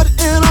taught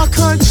in our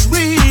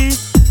country.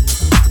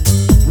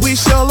 We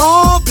shall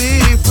all be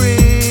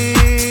free.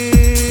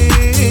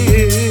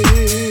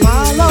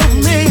 Follow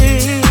me.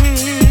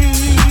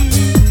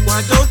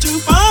 Why don't you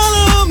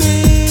follow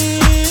me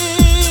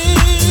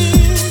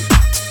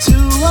to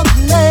a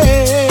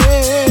place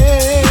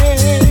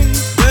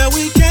where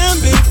we can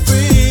be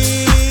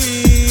free?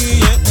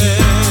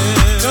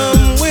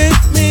 Come with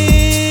me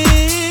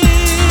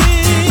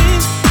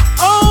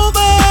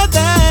over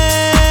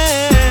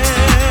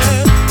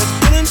there. Let's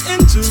put an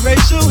end to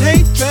racial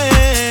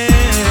hatred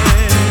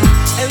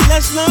and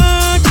let's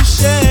learn to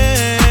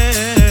share.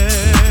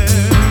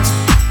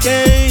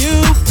 Can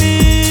you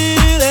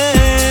feel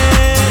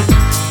it?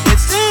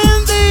 It's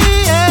in the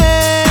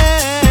air.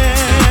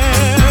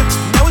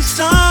 Now it's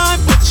time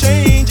for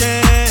changes.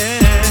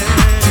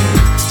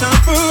 Time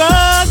for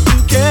us to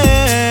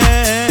care.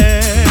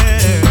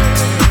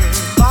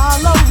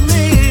 Follow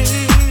me.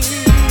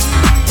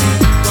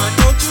 Why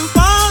don't you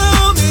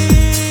follow me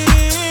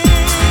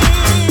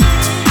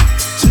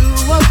to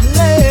a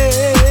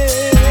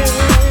place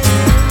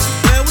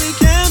where we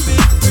can be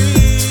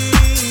free?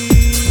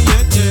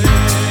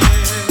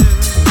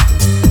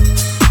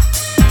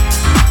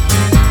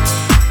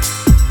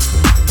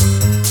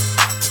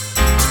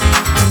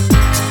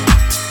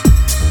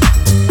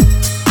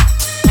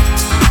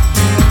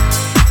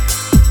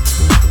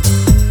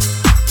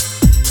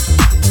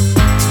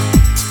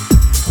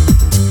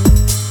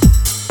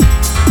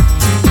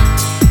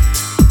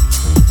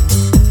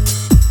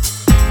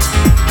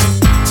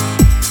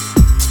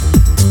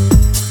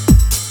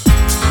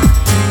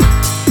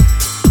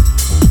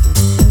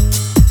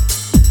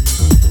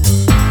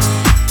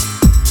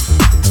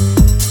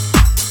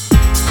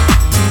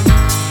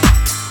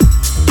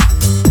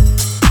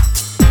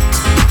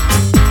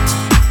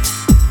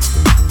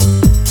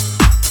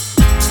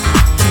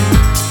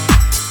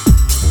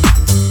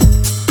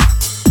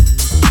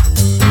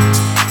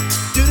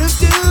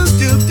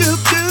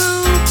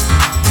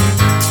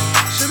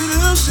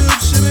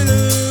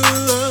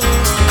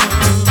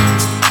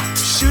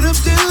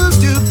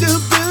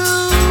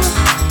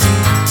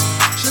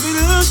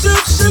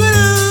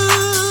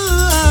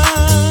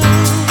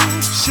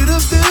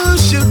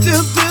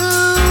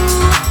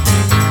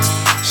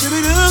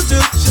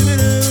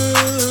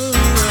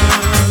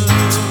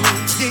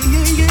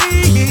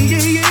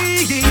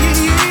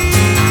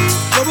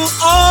 We'll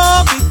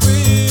all be free.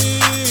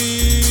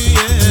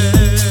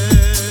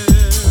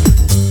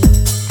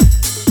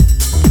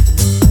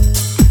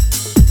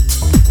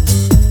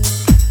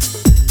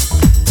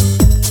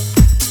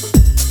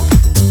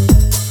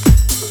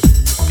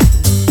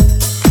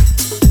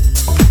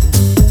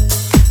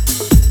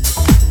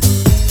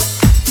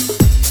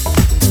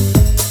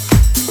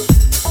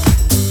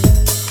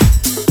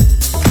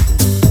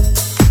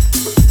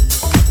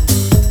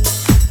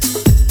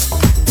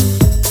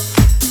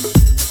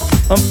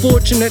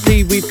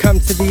 Unfortunately, we've come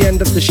to the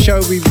end of the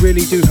show. We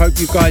really do hope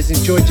you guys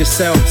enjoyed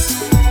yourselves.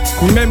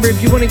 Remember,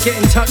 if you want to get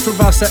in touch with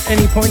us at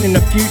any point in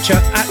the future,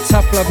 at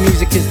Tough Love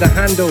Music is the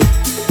handle.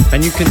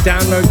 And you can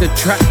download the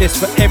track list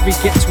for every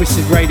Get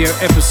Twisted Radio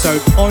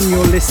episode on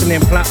your listening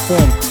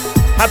platform.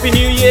 Happy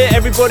New Year,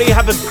 everybody.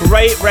 Have a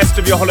great rest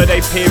of your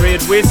holiday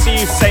period. We'll see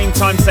you same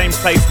time, same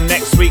place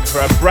next week for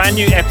a brand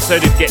new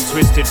episode of Get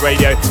Twisted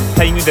Radio,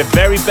 playing you the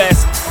very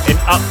best in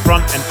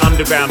upfront and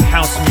underground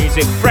house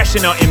music, fresh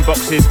in our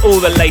inboxes, all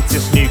the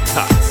latest new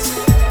cuts.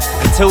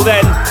 Until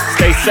then,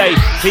 stay safe.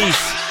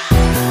 Peace.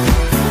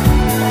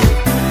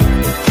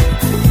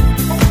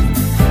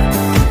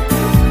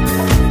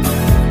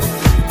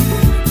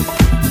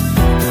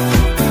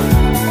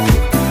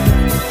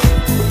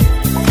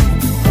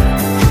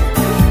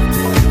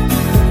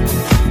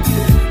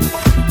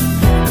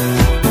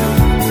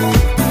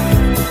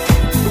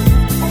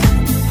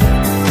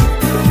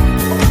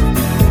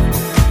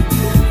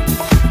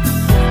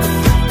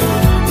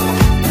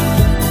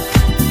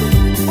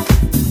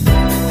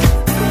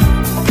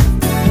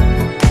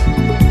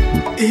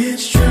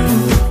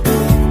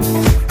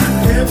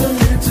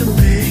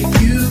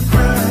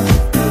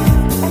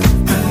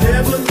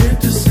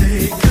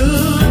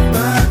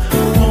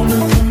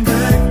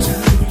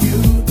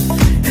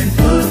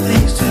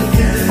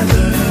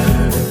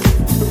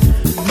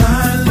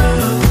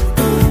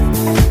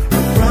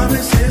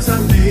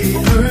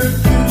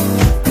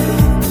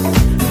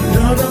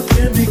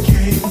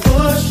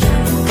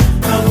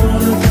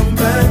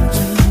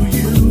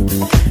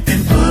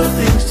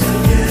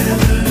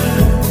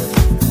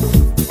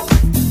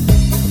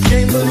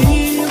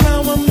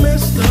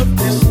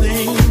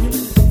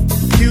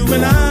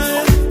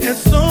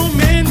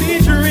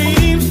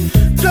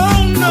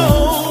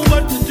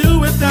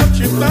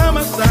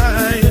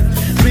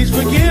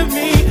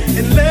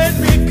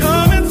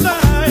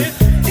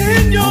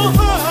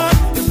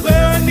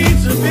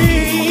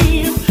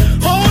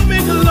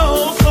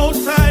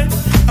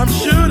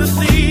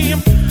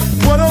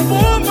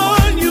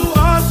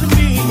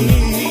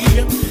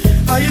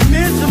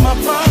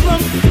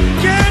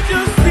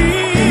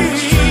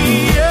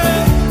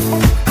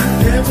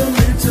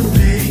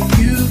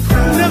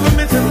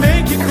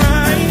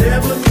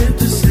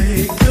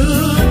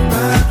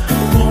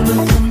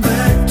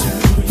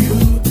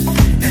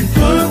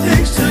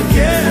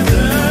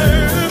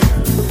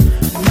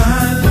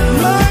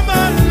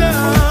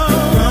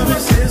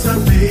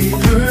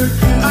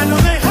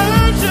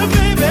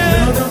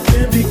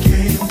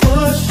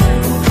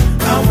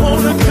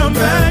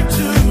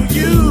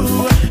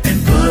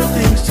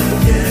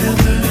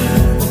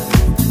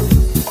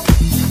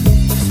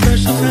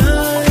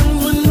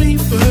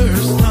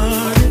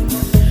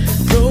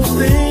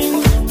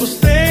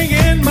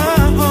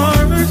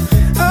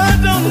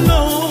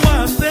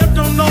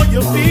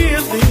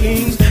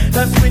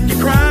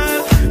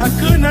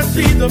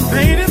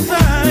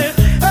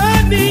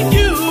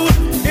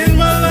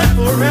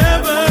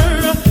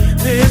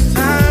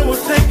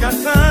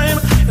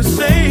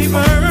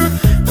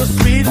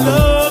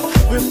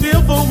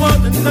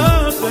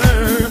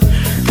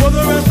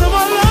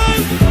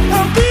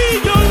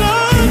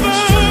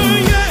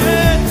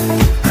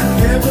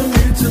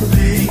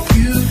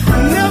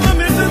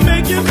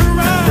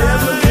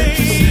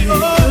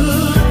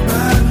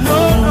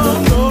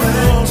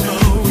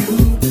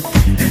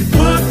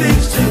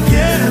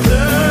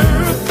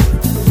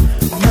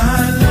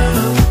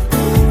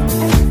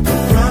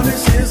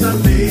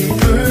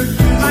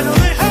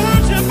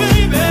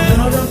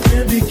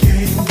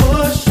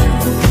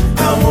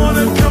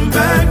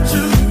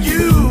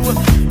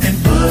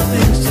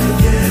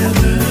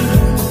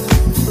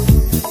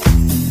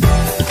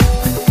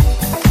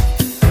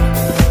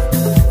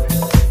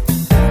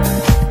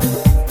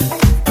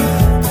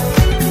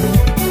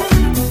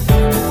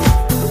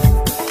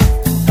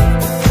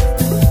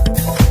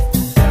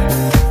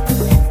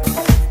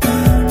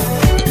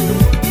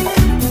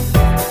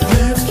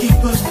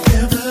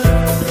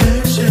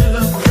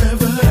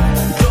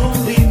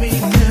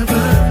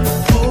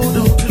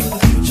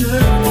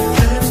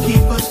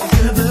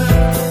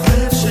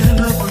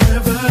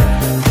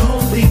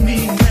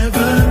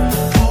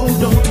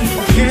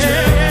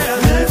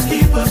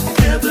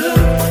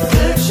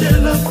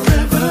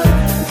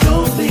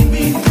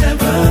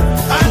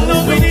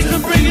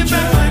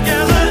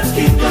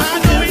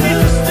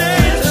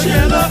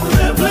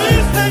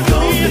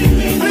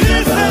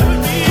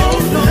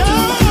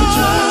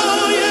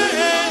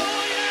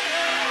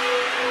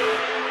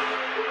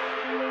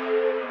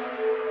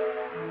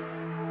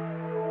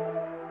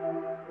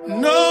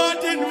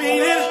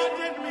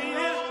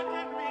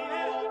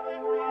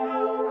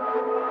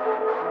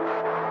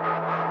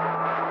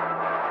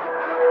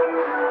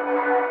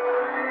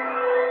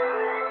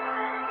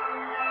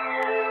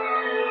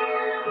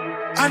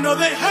 I know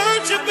they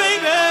hurt you,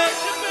 baby.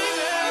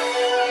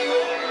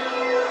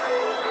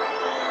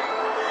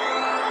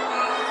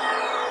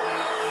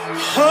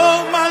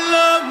 Oh, my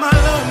love, my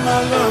love,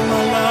 my love,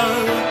 my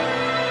love.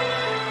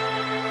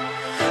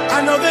 I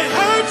know they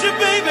hurt you,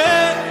 baby.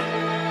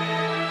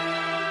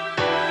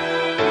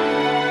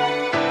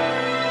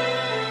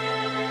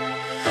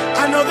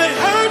 I know they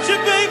hurt you,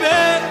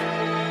 baby.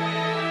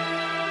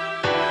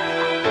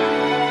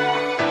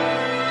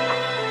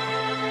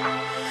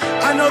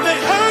 I know they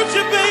hurt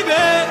you,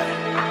 baby.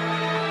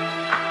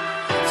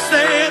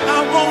 Said I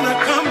wanna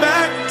come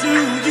back to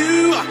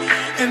you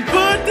and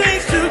put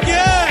things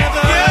together.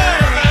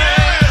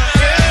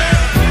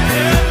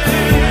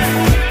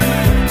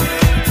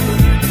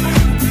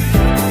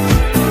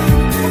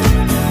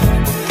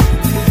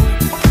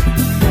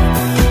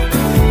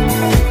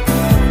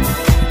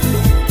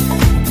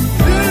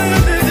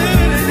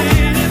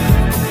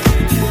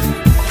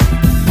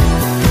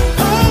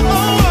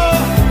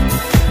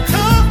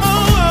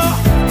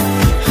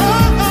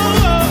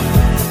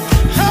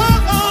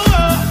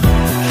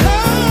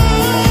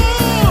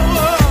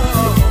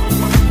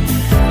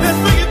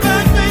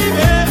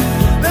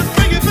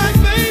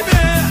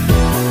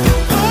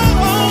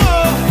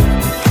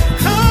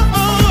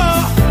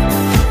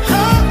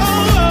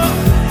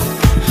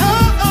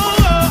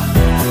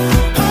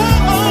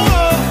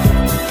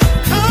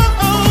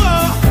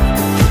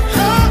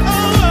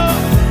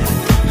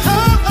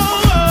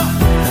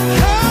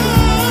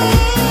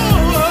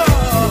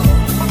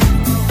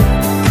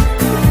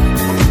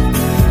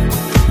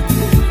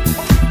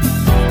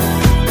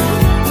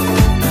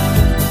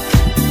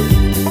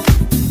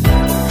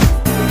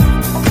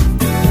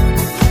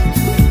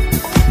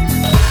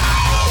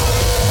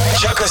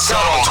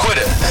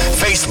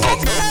 Facebook,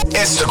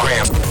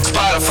 Instagram,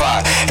 Spotify,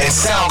 and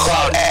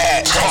SoundCloud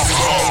at Tough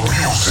Love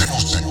Music.